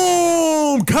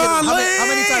 Boom! Conley! How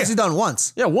many times he done?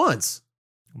 Once. Yeah, once.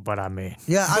 But I mean,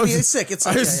 Yeah, I mean it's sick. It's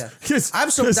sick. Yeah.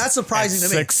 That's surprising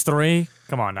to me. 6'3".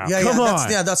 Come on now. Yeah, Come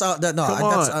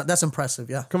on. That's impressive.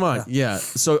 Yeah, Come on. Yeah.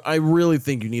 So I really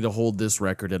think you need to hold this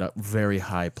record at a very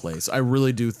high place. I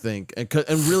really do think. And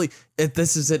really,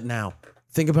 this is it now.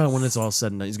 Think about when it's all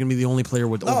said and done. He's going to be the only player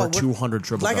with over 200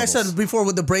 triple Like doubles. I said before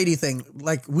with the Brady thing,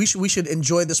 like we should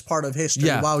enjoy this part of history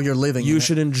Yeah. while you're living. You in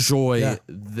should enjoy Yeah.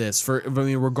 this for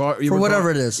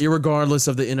whatever it is. regardless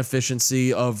of the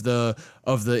inefficiency of the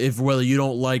if whether you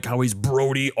don't like how he's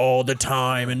Brody all the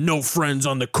time and no friends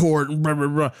on the court and blah, blah,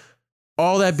 blah.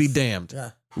 All that be damned.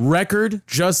 Yeah. Record,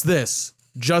 just this.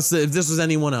 If this was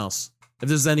anyone else. If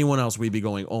this is anyone else, we'd be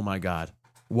going, oh my God.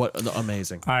 What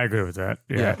amazing. I agree with that.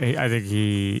 Yeah. I think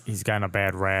he's gotten a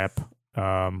bad rap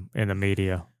in the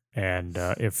media. And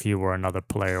if he were another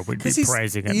player, we'd be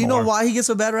praising him more. You know why he gets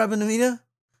a bad rap in the media?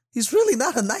 He's really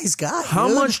not a nice guy.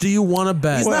 How much do you want to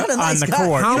bet? He's not a nice on the guy.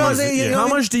 court? How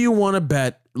much do you want to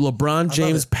bet LeBron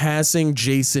James passing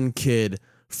Jason Kidd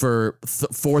for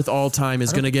fourth all time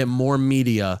is going to get more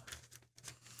media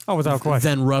without question.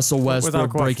 than Russell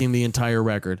Westbrook breaking the entire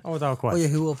record? Without question. Oh, yeah,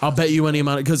 he will. I'll bet you any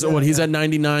amount because he's at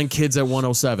 99, Kidd's at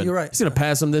 107. You're right. He's going to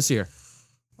pass him this year.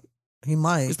 He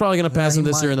might. He's probably going to pass him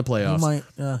this year in the playoffs. He might.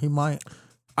 Yeah, he might.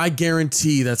 I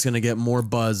guarantee that's going to get more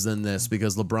buzz than this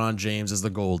because LeBron James is the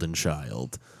golden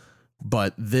child.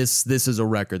 But this is a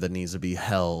record that needs to be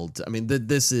held. I mean,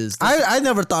 this is. I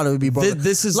never thought it would be broken.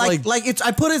 This is like it's.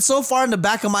 I put it so far in the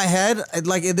back of my head, I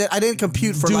didn't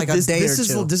compute for a day or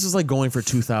two. This is like going for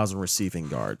 2,000 receiving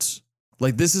yards.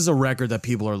 Like this is a record that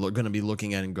people are going to be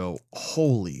looking at and go,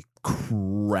 holy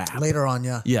crap! Later on,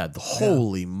 yeah. Yeah, the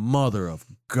holy mother of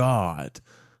God.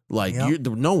 Like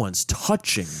no one's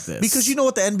touching this because you know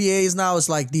what the NBA is now is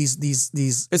like these.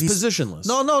 It's positionless.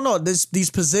 No. These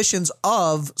positions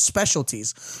of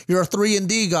specialties. You're a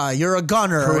 3-and-D guy. You're a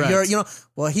gunner. Correct.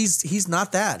 Well, he's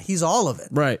not that. He's all of it.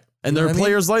 Right, and there are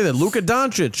players like that. Luka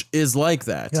Doncic is like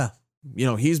that. Yeah.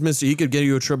 He's Mr. He could get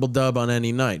you a triple dub on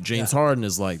any night. James Harden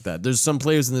is like that. There's some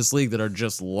players in this league that are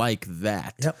just like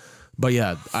that. Yep. But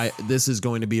yeah, this is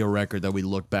going to be a record that we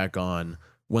look back on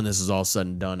when this is all said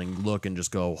and done and look and just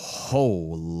go,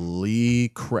 holy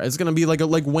crap. It's going to be like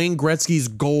Wayne Gretzky's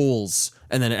goals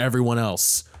and then everyone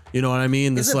else. You know what I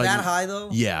mean? Is it that high though?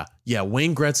 Yeah. Yeah.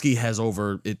 Wayne Gretzky has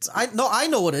over I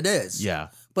know what it is. Yeah.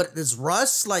 But is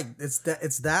Russ like it's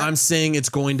that? I'm saying it's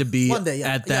going to be one day,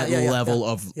 at that level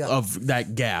of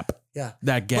that gap. Yeah.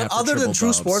 That gap. But other than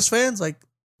true sports fans, like,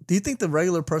 do you think the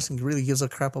regular person really gives a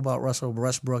crap about Russell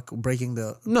Westbrook breaking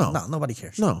the? No, nobody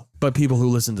cares. No, but people who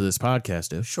listen to this podcast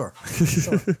do. Sure.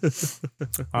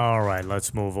 All right,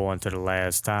 let's move on to the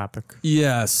last topic.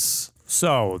 Yes.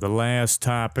 So the last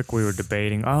topic we were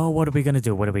debating. Oh, what are we gonna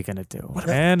do?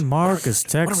 And Marcus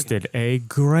texted a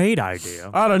great idea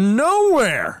out of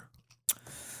nowhere.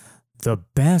 The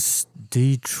best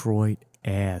Detroit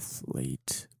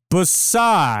athlete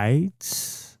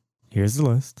besides. Here's the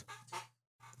list.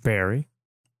 Barry,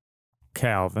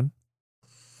 Calvin,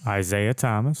 Isaiah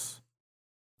Thomas,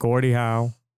 Gordie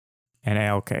Howe, and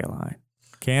Al Kaline.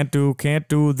 Can't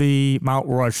do the Mount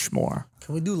Rushmore.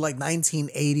 Can we do like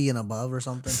 1980 and above or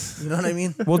something? You know what I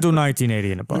mean? We'll do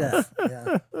 1980 and above.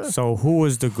 Yeah. So who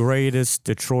was the greatest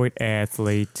Detroit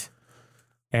athlete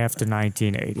after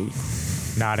 1980?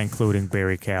 Not including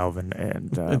Barry Calvin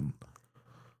and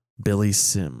Billy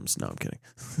Sims. No, I'm kidding.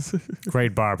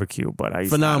 Great barbecue, but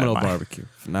Phenomenal barbecue.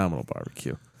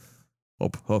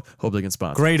 Hope they can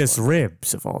sponsor. Greatest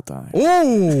ribs of all time.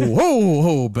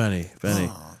 Oh, Benny.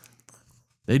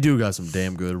 They do got some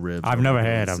damn good ribs. I've never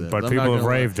had them, but people have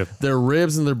raved them. Their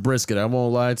ribs and their brisket, I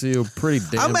won't lie to you, pretty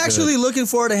damn I'm actually looking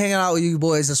forward to hanging out with you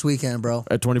boys this weekend, bro.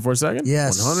 At 24/2?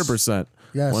 Yes. 100%.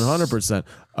 Yes. 100%.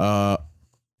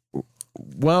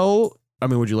 Well, I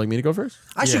mean, would you like me to go first?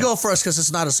 I should go first because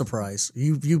it's not a surprise.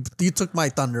 You took my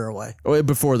thunder away. Oh,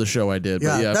 before the show I did.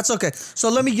 Yeah, but yeah. that's okay. So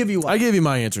let me give you one. I gave you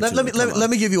my answer. Let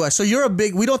me give you one. So you're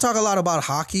we don't talk a lot about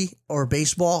hockey or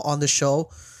baseball on the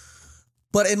show,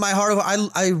 but in my heart of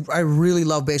I really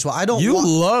love baseball.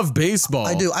 Love baseball.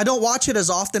 I do. I don't watch it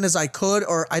as often as I could,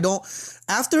 or I don't.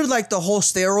 After like the whole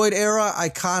steroid era, I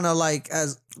kind of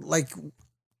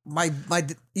my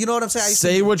you know what I'm saying?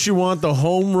 Say what you want. The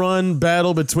home run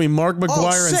battle between Mark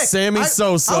McGwire and Sammy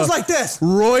Sosa. I was like this.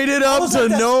 Roided up to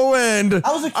no end.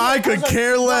 I was a kid. I could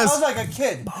care less. I was like a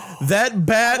kid. That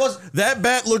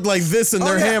bat looked like this in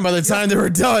their hand by the time they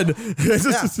were done.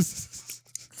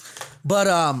 But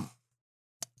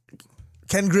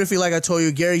Ken Griffey, like I told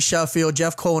you, Gary Sheffield,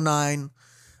 Jeff Conine,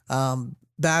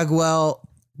 Bagwell.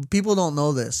 People don't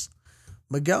know this.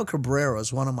 Miguel Cabrera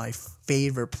is one of my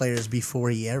favorite players before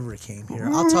he ever came here.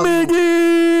 I'll tell you.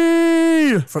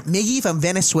 Miggy from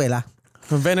Venezuela.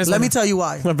 Let me tell you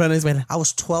why. From Venezuela. I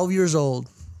was 12 years old.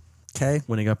 Okay.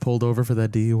 When he got pulled over for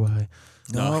that DUI.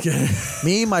 No. Okay.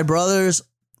 Me, my brothers,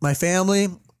 my family.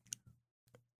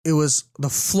 It was the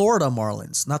Florida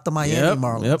Marlins, not the Miami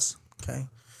Marlins. Yep. Okay.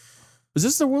 Was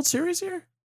this the World Series here?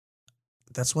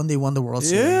 That's when they won the World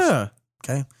Series. Yeah.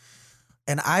 Okay.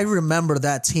 And I remember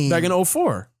that team. Back in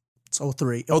 04. It's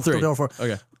 03. 03. 04.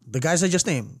 Okay. The guys I just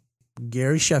named.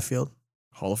 Gary Sheffield.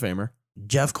 Hall of Famer.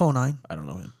 Jeff Conine. I don't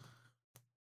know him.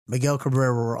 Miguel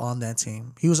Cabrera were on that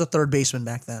team. He was a third baseman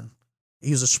back then.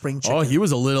 He was a spring chicken. Oh, he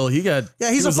was a little. He got. Yeah,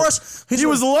 he's he the was first. He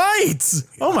was light.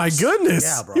 Oh my goodness.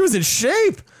 Yeah, bro. He was in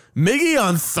shape. Miggy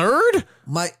on third.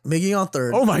 Miggy on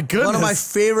third. Oh my goodness. One of my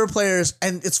favorite players,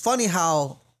 and it's funny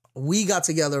how we got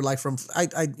together. Like from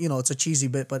it's a cheesy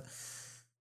bit, but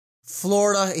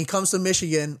Florida. He comes to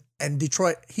Michigan and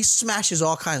Detroit. He smashes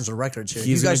all kinds of records here.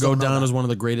 He's You going guys to go don't know down that. as one of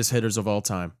the greatest hitters of all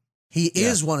time. He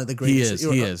is one of the He greatest.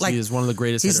 is. He is one of the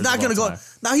greatest He's hitters not of going to all go. time.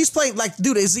 Now he's playing like,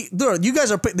 dude. Dude, you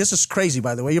guys are. This is crazy,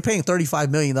 by the way. You're paying $35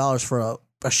 million for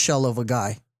a shell of a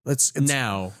guy. It's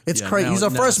Now. It's Yeah, crazy. now- He's a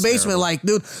now first it's baseman, terrible. like,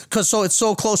 dude, because it's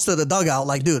so close to the dugout.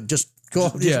 Like, dude, just go,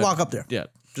 just walk up there. Yeah,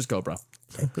 just go, bro.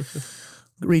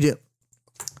 Read it.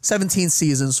 17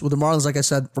 seasons with the Marlins, like I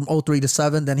said, from 03 to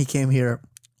 7. Then he came here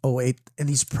 08, and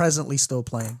he's presently still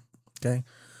playing. Okay.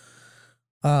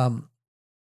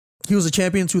 He was a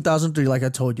champion in 2003, like I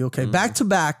told you. Okay. Back to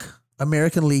back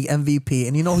American League MVP.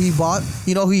 And you know who he bought?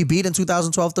 You know who he beat in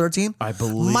 2012-13? I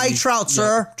believe Mike Trout,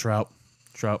 sir. Trout.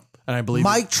 And I believe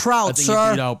Mike Trout, I think sir.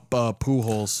 he beat out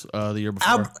Pujols the year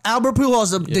before. Albert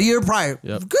Pujols the year prior.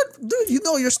 Yep. Good, dude. You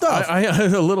know your stuff. I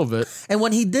a little bit. And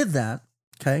when he did that,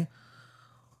 okay,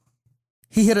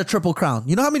 he hit a triple crown.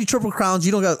 You know how many triple crowns?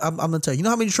 You don't got. I'm gonna tell you. You know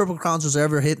how many triple crowns was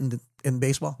ever hit in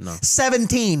baseball? No.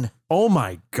 17. Oh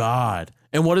my God.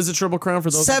 And what is a triple crown for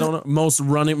those who don't know? Most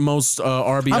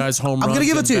RBIs, home runs. I'm gonna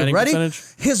give it and to you. batting Ready? percentage?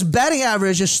 His batting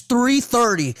average is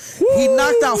 330. He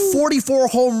knocked out 44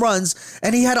 home runs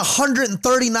and he had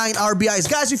 139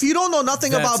 RBIs. Guys, if you don't know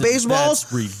nothing about baseball,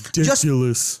 That's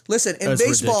ridiculous. listen, in That's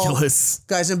baseball, ridiculous.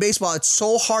 guys, in baseball, it's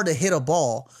so hard to hit a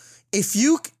ball.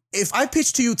 If I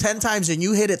pitch to you 10 times and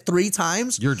you hit it 3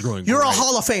 times, You're doing You're great. a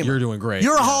Hall of Famer. You're doing great.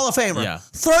 You're a Yeah. Hall of Famer. Yeah.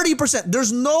 30%.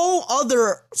 There's no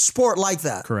other sport like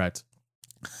that. Correct.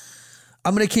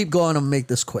 I'm going to keep going and make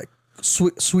this quick.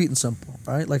 Sweet and simple,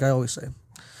 all right? Like I always say.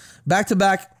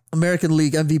 Back-to-back American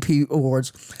League MVP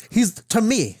awards. He's, to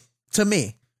me,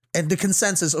 and the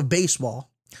consensus of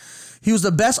baseball, he was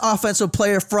the best offensive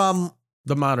player from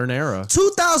The modern era.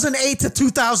 2008 to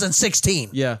 2016.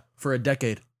 Yeah, for a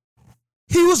decade.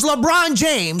 He was LeBron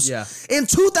James Yeah. in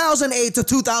 2008 to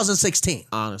 2016.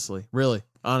 Honestly. Really.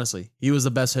 Honestly. He was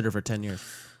the best hitter for 10 years.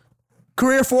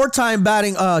 Career 4-time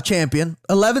batting champion,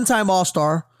 11-time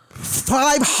All-Star,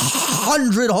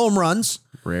 500 home runs,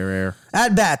 Rare.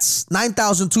 at bats,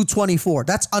 9,224.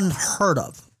 That's unheard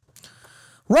of.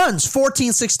 Runs,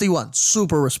 1461.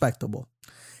 Super respectable.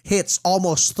 Hits,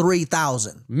 almost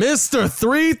 3,000. Mr.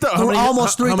 3,000.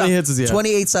 Almost 3,000. How many hits is he at?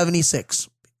 2876.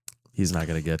 He's not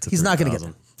going to get to He's not going to get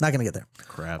 3,000. there. Not going to get there.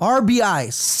 Crap. RBI,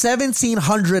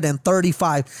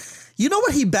 1,735. You know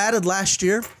what he batted last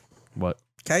year? What?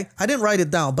 Okay, I didn't write it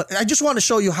down, but I just want to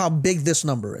show you how big this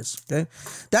number is. Okay,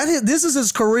 this is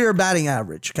his career batting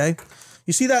average. Okay,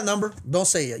 you see that number? Don't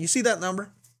say it. You see that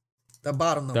number? That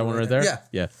bottom number. That one right there? Yeah.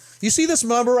 Yeah. You see this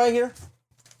number right here?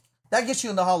 That gets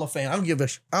you in the Hall of Fame. I don't give a.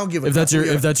 If that's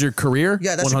your career,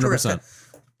 yeah, that's your 100%. career.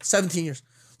 17 years.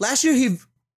 Last year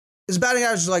his batting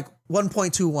average was like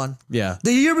 1.21. Yeah.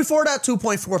 The year before that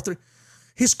 2.43.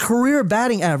 His career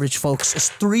batting average, folks, is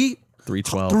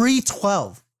 312.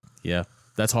 312. Yeah.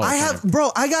 That's all.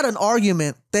 I got an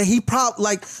argument that he probably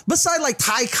like beside like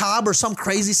Ty Cobb or some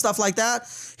crazy stuff like that.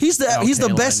 He's the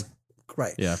Kaline. best.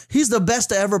 Right. Yeah. He's the best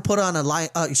to ever put on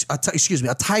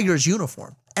a Tigers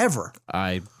uniform ever.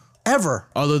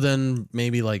 Other than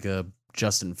maybe like a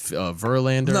Justin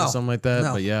Verlander or something like that.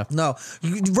 No, But yeah. No.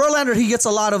 Verlander, he gets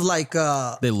a lot of like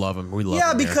They love him. We love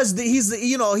him. here. because he's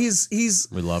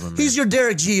We love him. He's man. your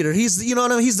Derek Jeter. He's you know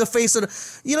what I mean? He's the face of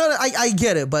the I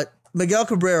get it, but Miguel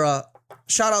Cabrera,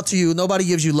 shout out to you. Nobody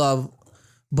gives you love.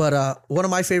 But one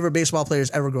of my favorite baseball players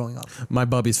ever growing up. My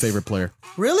Bubby's favorite player.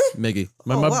 Really? Miggy.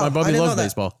 My Oh, wow. I Bubby didn't know loves that.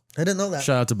 baseball. I didn't know that.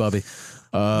 Shout out to Bubby.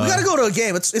 We gotta go to a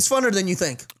game. It's funner than you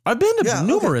think. I've been to Yeah,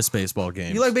 numerous baseball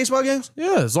games. You like baseball games?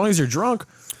 Yeah, as long as you're drunk.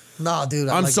 Nah, dude.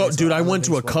 I went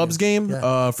to a Cubs game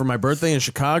Yeah. for my birthday in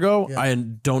Chicago. Yeah. I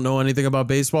don't know anything about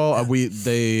baseball.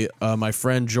 My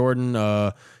friend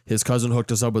Jordan, his cousin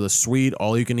hooked us up with a suite,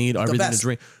 all you can eat, everything to best.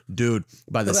 drink. Dude,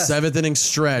 by the best. 7th inning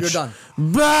stretch, You're done.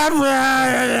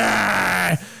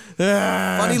 done.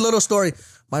 Funny little story.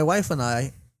 My wife and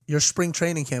I, your spring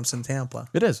training camp's in Tampa.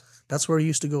 It is. That's where we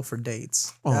used to go for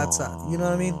dates. That's you know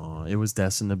what I mean? It was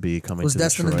destined to be coming It was to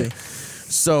destined Detroit. to be.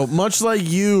 So much like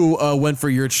you went for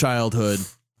your childhood,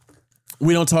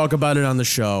 we don't talk about it on the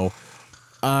show.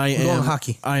 going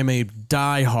hockey. I am a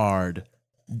diehard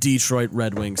Detroit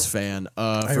Red Wings fan.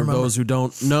 For remember. those who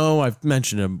don't know, I've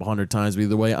mentioned it 100 times. But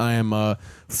either way, I am a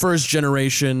first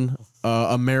generation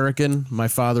American. My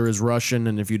father is Russian,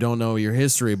 and if you don't know your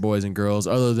history, boys and girls,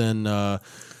 other than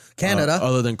Canada.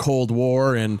 other than Cold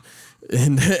War and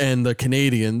the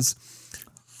Canadians,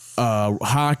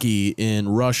 hockey in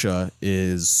Russia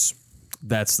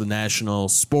that's the national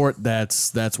sport.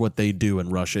 That's what they do in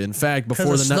Russia. In fact, before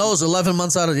Because the it snows 11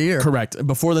 months out of the year. correct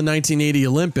before the 1980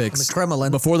 Olympics, the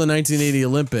Kremlin. before the 1980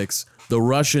 Olympics, the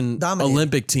Russian Dominated.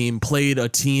 Olympic team played a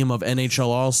team of NHL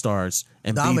All-Stars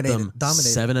and beat them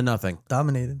Dominated. 7-0.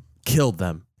 Dominated. Killed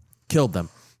them.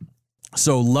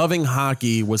 So loving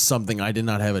hockey was something I did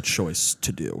not have a choice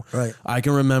to do. Right. I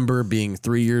can remember being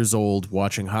 3 years old,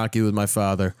 watching hockey with my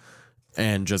father,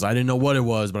 and just I didn't know what it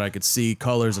was, but I could see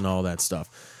colors and all that stuff.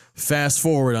 Fast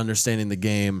forward, understanding the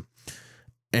game,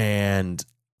 and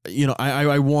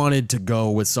I wanted to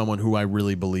go with someone who I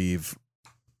really believe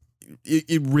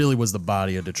it really was the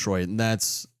body of Detroit, and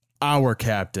that's our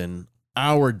captain,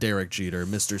 our Derek Jeter,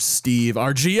 Mr. Steve,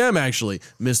 our GM actually,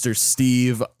 Mr.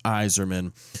 Steve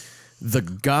Yzerman. The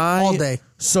guy All day.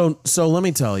 So let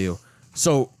me tell you.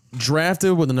 So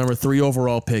drafted with the number 3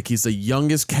 overall pick, he's the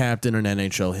youngest captain in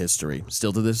NHL history,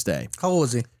 still to this day. How old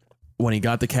was he? When he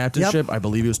got the captainship, I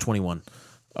believe he was 21.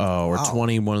 Or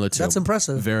 20, one of the two. That's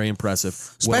impressive. Very impressive.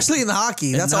 Especially in the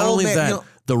hockey. And That's not all only man. that,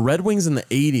 the Red Wings in the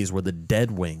 80s were the Dead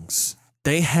Wings.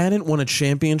 They hadn't won a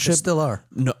championship. They still are.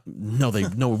 No,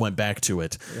 we went back to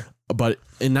it. But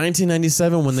in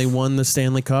 1997, when they won the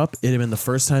Stanley Cup, it had been the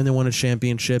first time they won a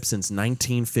championship since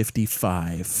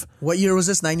 1955. What year was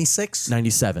this? 96?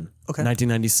 97. Okay.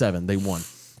 1997, they won.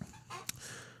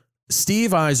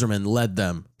 Steve Yzerman led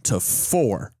them to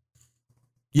 3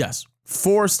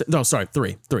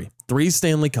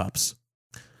 Stanley Cups.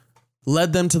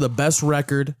 Led them to the best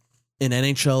record in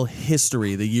NHL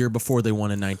history the year before they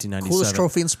won in 1997. Coolest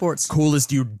trophy in sports.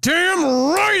 Coolest, you damn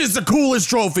right, it's the coolest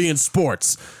trophy in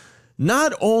sports.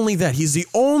 Not only that, he's the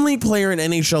only player in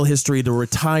NHL history to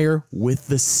retire with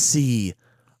the C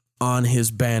on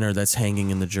his banner that's hanging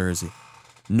in the jersey.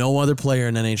 No other player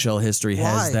in NHL history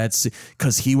has Why? that C,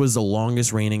 because he was the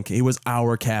longest reigning. He was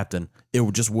our captain. It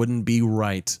just wouldn't be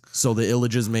right. So the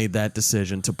Illages made that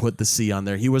decision to put the C on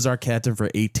there. He was our captain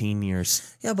for 18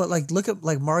 years. Yeah, but look at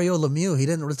Mario Lemieux. He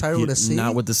didn't retire with a C.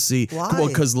 Not with the C. Why? Well,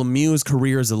 because Lemieux's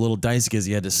career is a little dicey because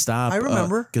he had to stop. I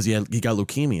remember. Because he got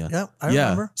leukemia. Yeah, I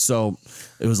remember. So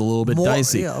it was a little bit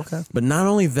dicey. Yeah, okay. But not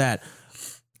only that,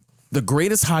 the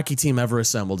greatest hockey team ever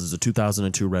assembled is the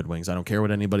 2002 Red Wings. I don't care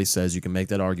what anybody says. You can make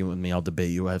that argument with me. I'll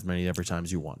debate you as many every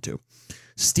times you want to.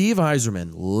 Steve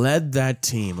Yzerman led that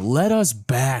team, led us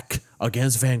back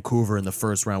against Vancouver in the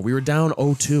first round. We were down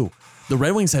 0-2. The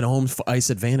Red Wings had home ice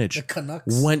advantage. The Canucks.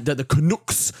 The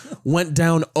Canucks went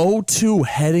down 0-2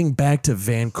 heading back to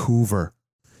Vancouver.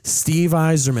 Steve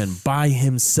Yzerman by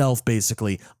himself,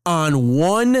 basically, on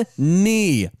one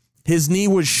knee. His knee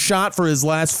was shot for his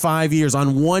last 5 years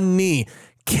on one knee.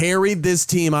 Carried this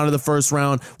team out of the first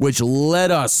round, which led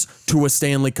us to a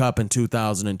Stanley Cup in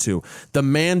 2002. The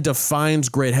man defines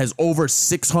grit, has over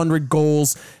 600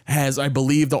 goals, has, I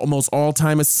believe, the almost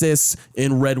all-time assists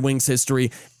in Red Wings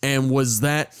history, and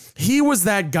he was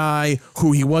that guy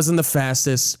who he wasn't the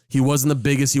fastest, he wasn't the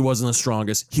biggest, he wasn't the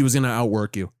strongest. He was going to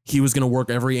outwork you. He was going to work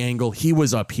every angle. He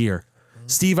was up here.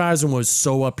 Steve Yzerman was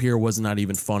so up here, it was not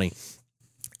even funny.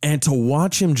 And to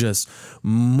watch him just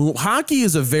move. Hockey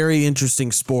is a very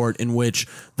interesting sport in which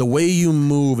the way you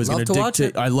move is going to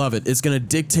dictate. I love it. It's going to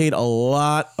dictate a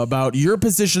lot about your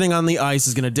positioning on the ice,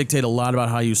 is going to dictate a lot about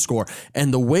how you score.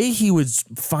 And the way he would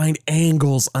find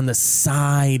angles on the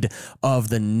side of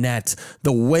the net,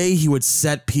 the way he would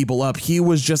set people up, he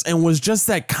was just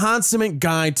that consummate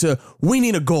guy to, we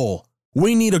need a goal.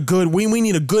 We need a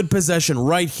good possession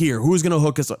right here. Who's going to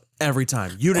hook us up every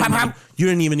time? You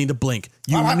didn't even need to blink.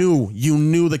 You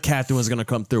knew the captain was going to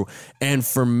come through. And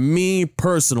for me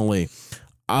personally,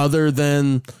 other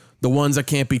than the ones that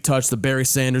can't be touched, the Barry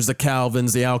Sanders, the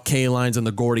Calvins, the Al Kalines, and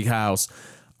the Gordie House,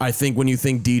 I think when you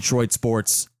think Detroit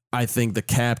sports, I think the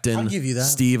captain, I'll give you that.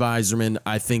 Steve Yzerman,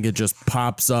 I think it just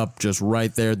pops up just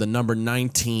right there. The number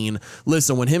 19.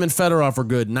 Listen, when him and Fedorov were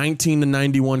good, 19 to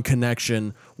 91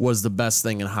 connection was the best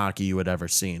thing in hockey you had ever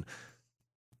seen.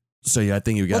 So yeah, I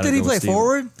think you got. What did he play?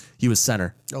 Forward? He was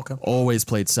center. Okay. Always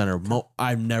played center.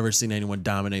 I've never seen anyone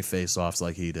dominate faceoffs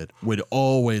like he did. Would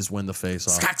always win the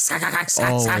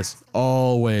faceoff.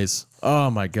 Always.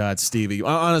 Oh my God, Stevie!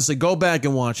 Honestly, go back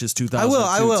and watch his 2002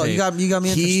 I will. tape. You got me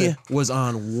interested. He was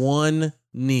on one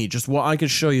knee. I could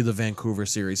show you the Vancouver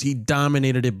series. He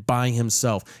dominated it by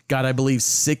himself. Got, I believe,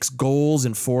 6 goals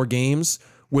in 4 games.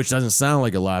 Which doesn't sound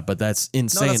like a lot, but that's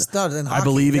insane. That's not in hockey. I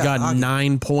believe he Yeah, got hockey.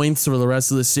 9 points for the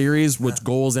rest of the series with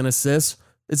goals and assists.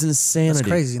 It's insanity. That's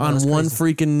crazy. No, on that's one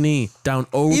crazy. freaking knee. Down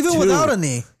 0-2. Even without a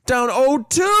knee. Down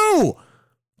 0-2.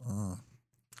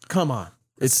 Come on.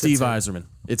 It's Steve Yzerman.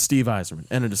 It's Steve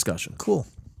Yzerman. End of discussion. Cool.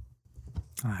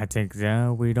 I think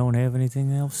we don't have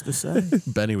anything else to say.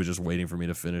 Benny was just waiting for me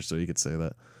to finish so he could say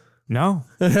that. No,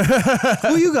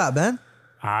 Who you got, Ben?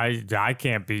 I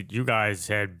can't beat you guys.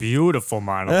 Had beautiful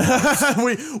monologues.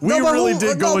 we No, but really who-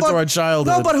 did no, go into but- our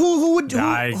childhood. No, but who would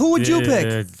you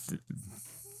pick?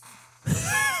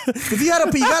 If you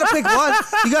gotta pick one.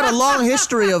 You got a long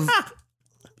history of.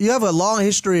 You have a long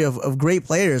history of great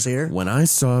players here. When I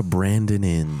saw Brandon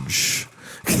Inge.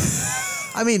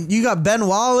 I mean, you got Ben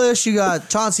Wallace, you got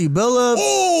Chauncey Billups.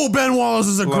 Oh, Ben Wallace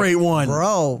is a great one.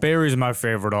 Bro. Barry's my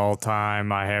favorite all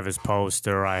time. I have his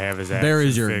poster. I have his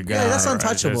Barry's action your figure. guy. Yeah, that's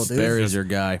untouchable, dude. Barry's your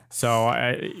guy. So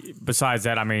besides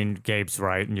that, I mean, Gabe's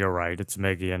right, and you're right. It's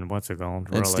Miggy and what's it going?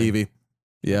 And Stevie.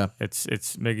 Yeah. It's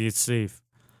Miggy. It's Steve.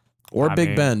 Or I Big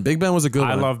mean, Ben. Big Ben was a good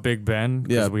I one. love Big Ben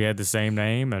because Yeah. we had the same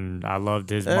name, and I loved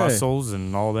his Hey. muscles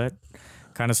and all that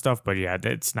kind of stuff. But yeah,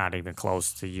 it's not even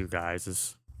close to you guys.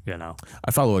 It's, you know.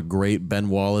 I follow a great Ben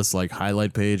Wallace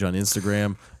highlight page on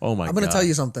Instagram. Oh my god. I'm gonna tell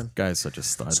you something. Guy's such a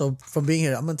stud. So from being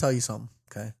here, I'm gonna tell you something,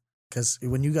 okay? Because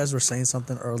when you guys were saying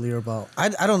something earlier about, I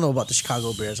don't know about the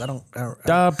Chicago Bears. I don't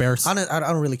Bears. I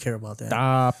don't really care about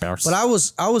that. Bears. But I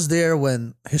was there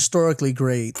when historically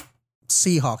great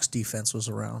Seahawks defense was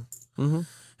around. Mm-hmm.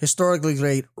 Historically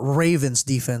great Ravens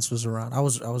defense was around. I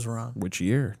was around. Which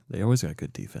year? They always got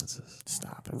good defenses.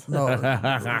 Stop it. No,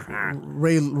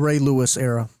 Ray Lewis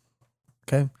era.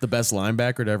 Okay, The best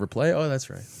linebacker to ever play? Oh, that's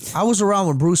right. I was around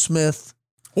when Bruce Smith.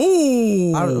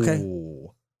 Ooh. Okay.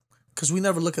 Because we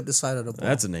never look at this side of the ball.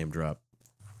 That's a name drop.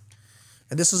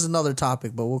 And this is another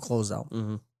topic, but we'll close out.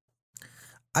 Mm-hmm.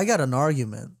 I got an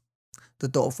argument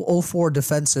that the 04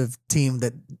 defensive team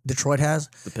that Detroit has,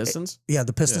 The Pistons?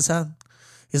 the Pistons have,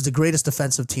 is the greatest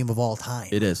defensive team of all time.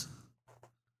 It is.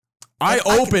 I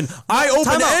open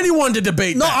Time out. anyone to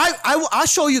debate No, that. I'll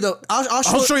show you the. I'll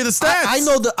show you the stats. I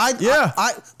know the. Yeah.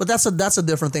 But that's a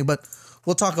different thing. But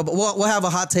we'll talk about. We'll have a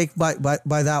hot take by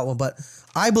that one. But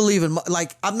I believe in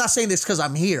I'm not saying this because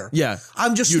I'm here. Yeah.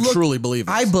 I'm just. You truly believe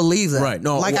this. I believe that. Right.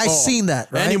 No. I seen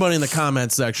that. Right? Anybody in the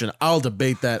comment section, I'll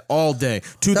debate that all day.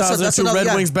 2002 another- Red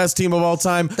yeah. Wings best team of all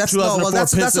time. That's- 2004 no, well,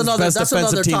 that's Pistons another- best that's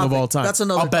defensive another team of topic. all time. That's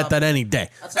another I'll bet topic. that any day.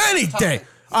 Any another day. topic.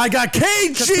 I got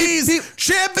KG's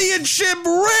championship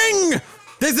ring.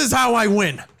 This is how I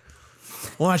win.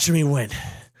 Watch me win.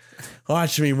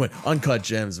 Watch me win. Uncut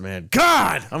Gems, man.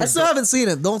 God. I still haven't seen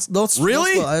it. Don't.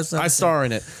 Really? don't spoil it. I star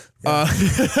in it. Don't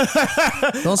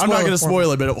I'm not spoil going to it for me.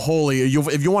 spoil it, but holy,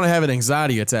 if you want to have an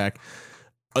anxiety attack,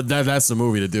 that's the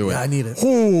movie to do it. Yeah, I need it.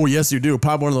 Oh, yes, you do.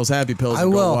 Pop one of those happy pills I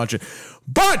and go will. watch it.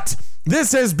 But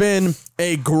this has been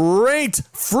a great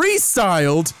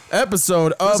freestyled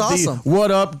episode of the awesome. What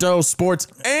Up Doe Sports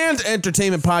and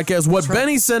Entertainment Podcast. What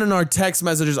Benny said in our text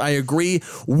messages, I agree.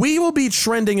 We will be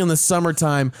trending in the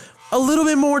summertime a little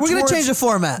bit more. We're gonna towards change the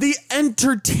format. the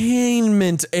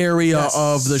entertainment area Yes.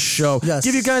 of the show. Yes.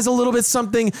 Give you guys a little bit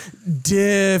something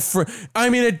different. I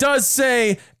mean, it does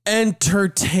say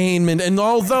entertainment, and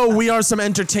although we are some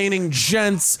entertaining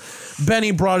gents,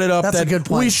 Benny brought it up That's that a good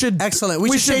point. we should Excellent.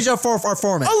 We should change our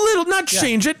format. a little, not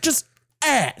change it, just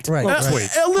add Right, a, right. a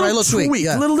little, Right, little tweak, tweak,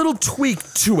 yeah. little tweak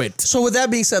to it. So with that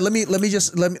being said, let me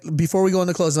before we go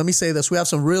into close, let me say this: we have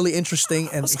some really interesting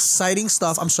and exciting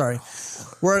stuff. I'm sorry,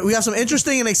 we have some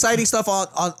interesting and exciting stuff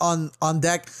on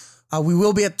deck. We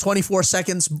will be at 24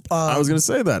 seconds. I was going to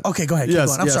say that. Okay, go ahead. Keep Yes,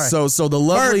 going. I'm yes. sorry. So the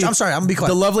lovely. Merch, I'm sorry, I'm gonna be quiet.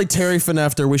 The lovely Terry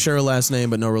Finefter, we share a last name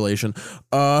but no relation.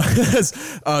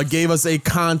 Gave us a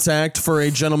contact for a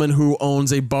gentleman who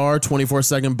owns a bar,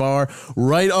 24-second bar,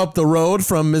 right up the road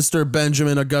from Mr.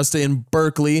 Benjamin Augusta in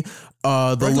Berkeley.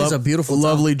 Berkeley's a beautiful town.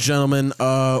 lovely gentleman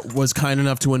was kind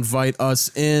enough to invite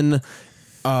us in.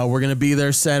 We're gonna be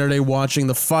there Saturday watching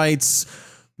the fights,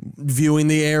 viewing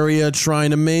the area, trying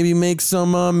to maybe make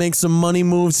some money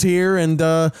moves here and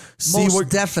see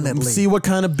Most what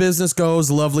kind of business goes.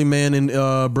 Lovely man in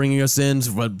bringing us in.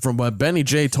 But from what Benny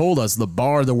J told us, the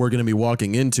bar that we're going to be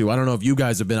walking into, I don't know if you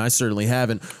guys have been, I certainly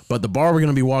haven't, but the bar we're going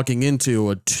to be walking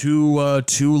into,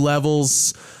 two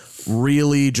levels,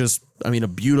 really just, I mean, a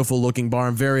beautiful looking bar.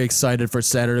 I'm very excited for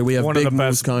Saturday. We have One of big the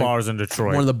moves best coming. bars in Detroit.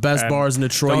 One of the best And bars in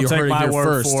Detroit. Don't You take heard it my here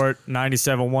word first. for it.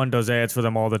 97.1 does ads for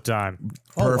them all the time.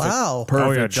 Oh wow. Perfect.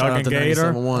 Oh, yeah, Shout Doug out and to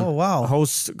Gator. 97.1. Oh wow.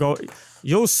 Hosts go.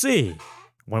 You'll see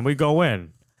when we go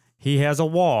in. He has a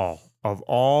wall of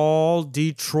all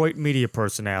Detroit media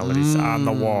personalities on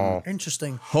the wall.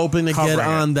 Interesting. Hoping to get Covering it.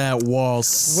 on that wall,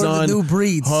 son. We're the new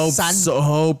breed, Hope son. so.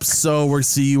 Hope so. We'll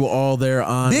see you all there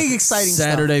on Big exciting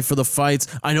Saturday for the fights.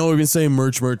 I know we're gonna say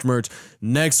merch.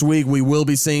 Next week we will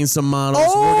be seeing some models.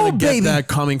 Oh, we're gonna get baby. that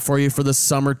coming for you for the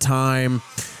summertime.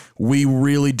 We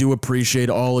really do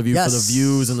appreciate all of you for the Yes.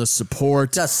 views and the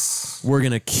support. Yes. We're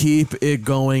going to keep it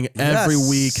going every Yes.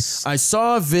 week. I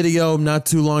saw a video not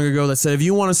too long ago that said, if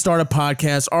you want to start a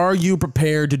podcast, are you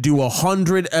prepared to do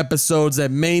 100 episodes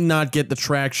that may not get the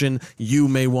traction you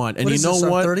may want? And What you is know this, our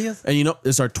what? 30th? And you know,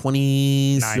 it's our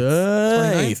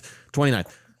 29th.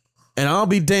 And I'll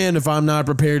be damned if I'm not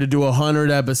prepared to do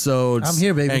 100 episodes. I'm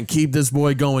here, baby. And keep this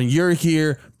boy going. You're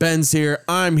here, Ben's here,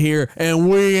 I'm here, and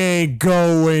we ain't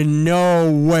going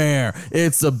nowhere.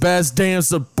 It's the best damn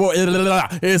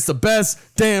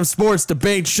sports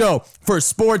debate show for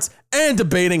sports and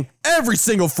debating every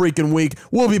single freaking week.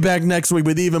 We'll be back next week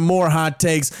with even more hot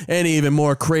takes and even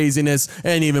more craziness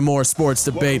and even more sports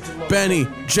debate. Benny,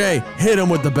 Jay, hit him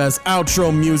with the best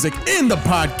outro music in the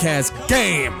podcast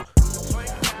game.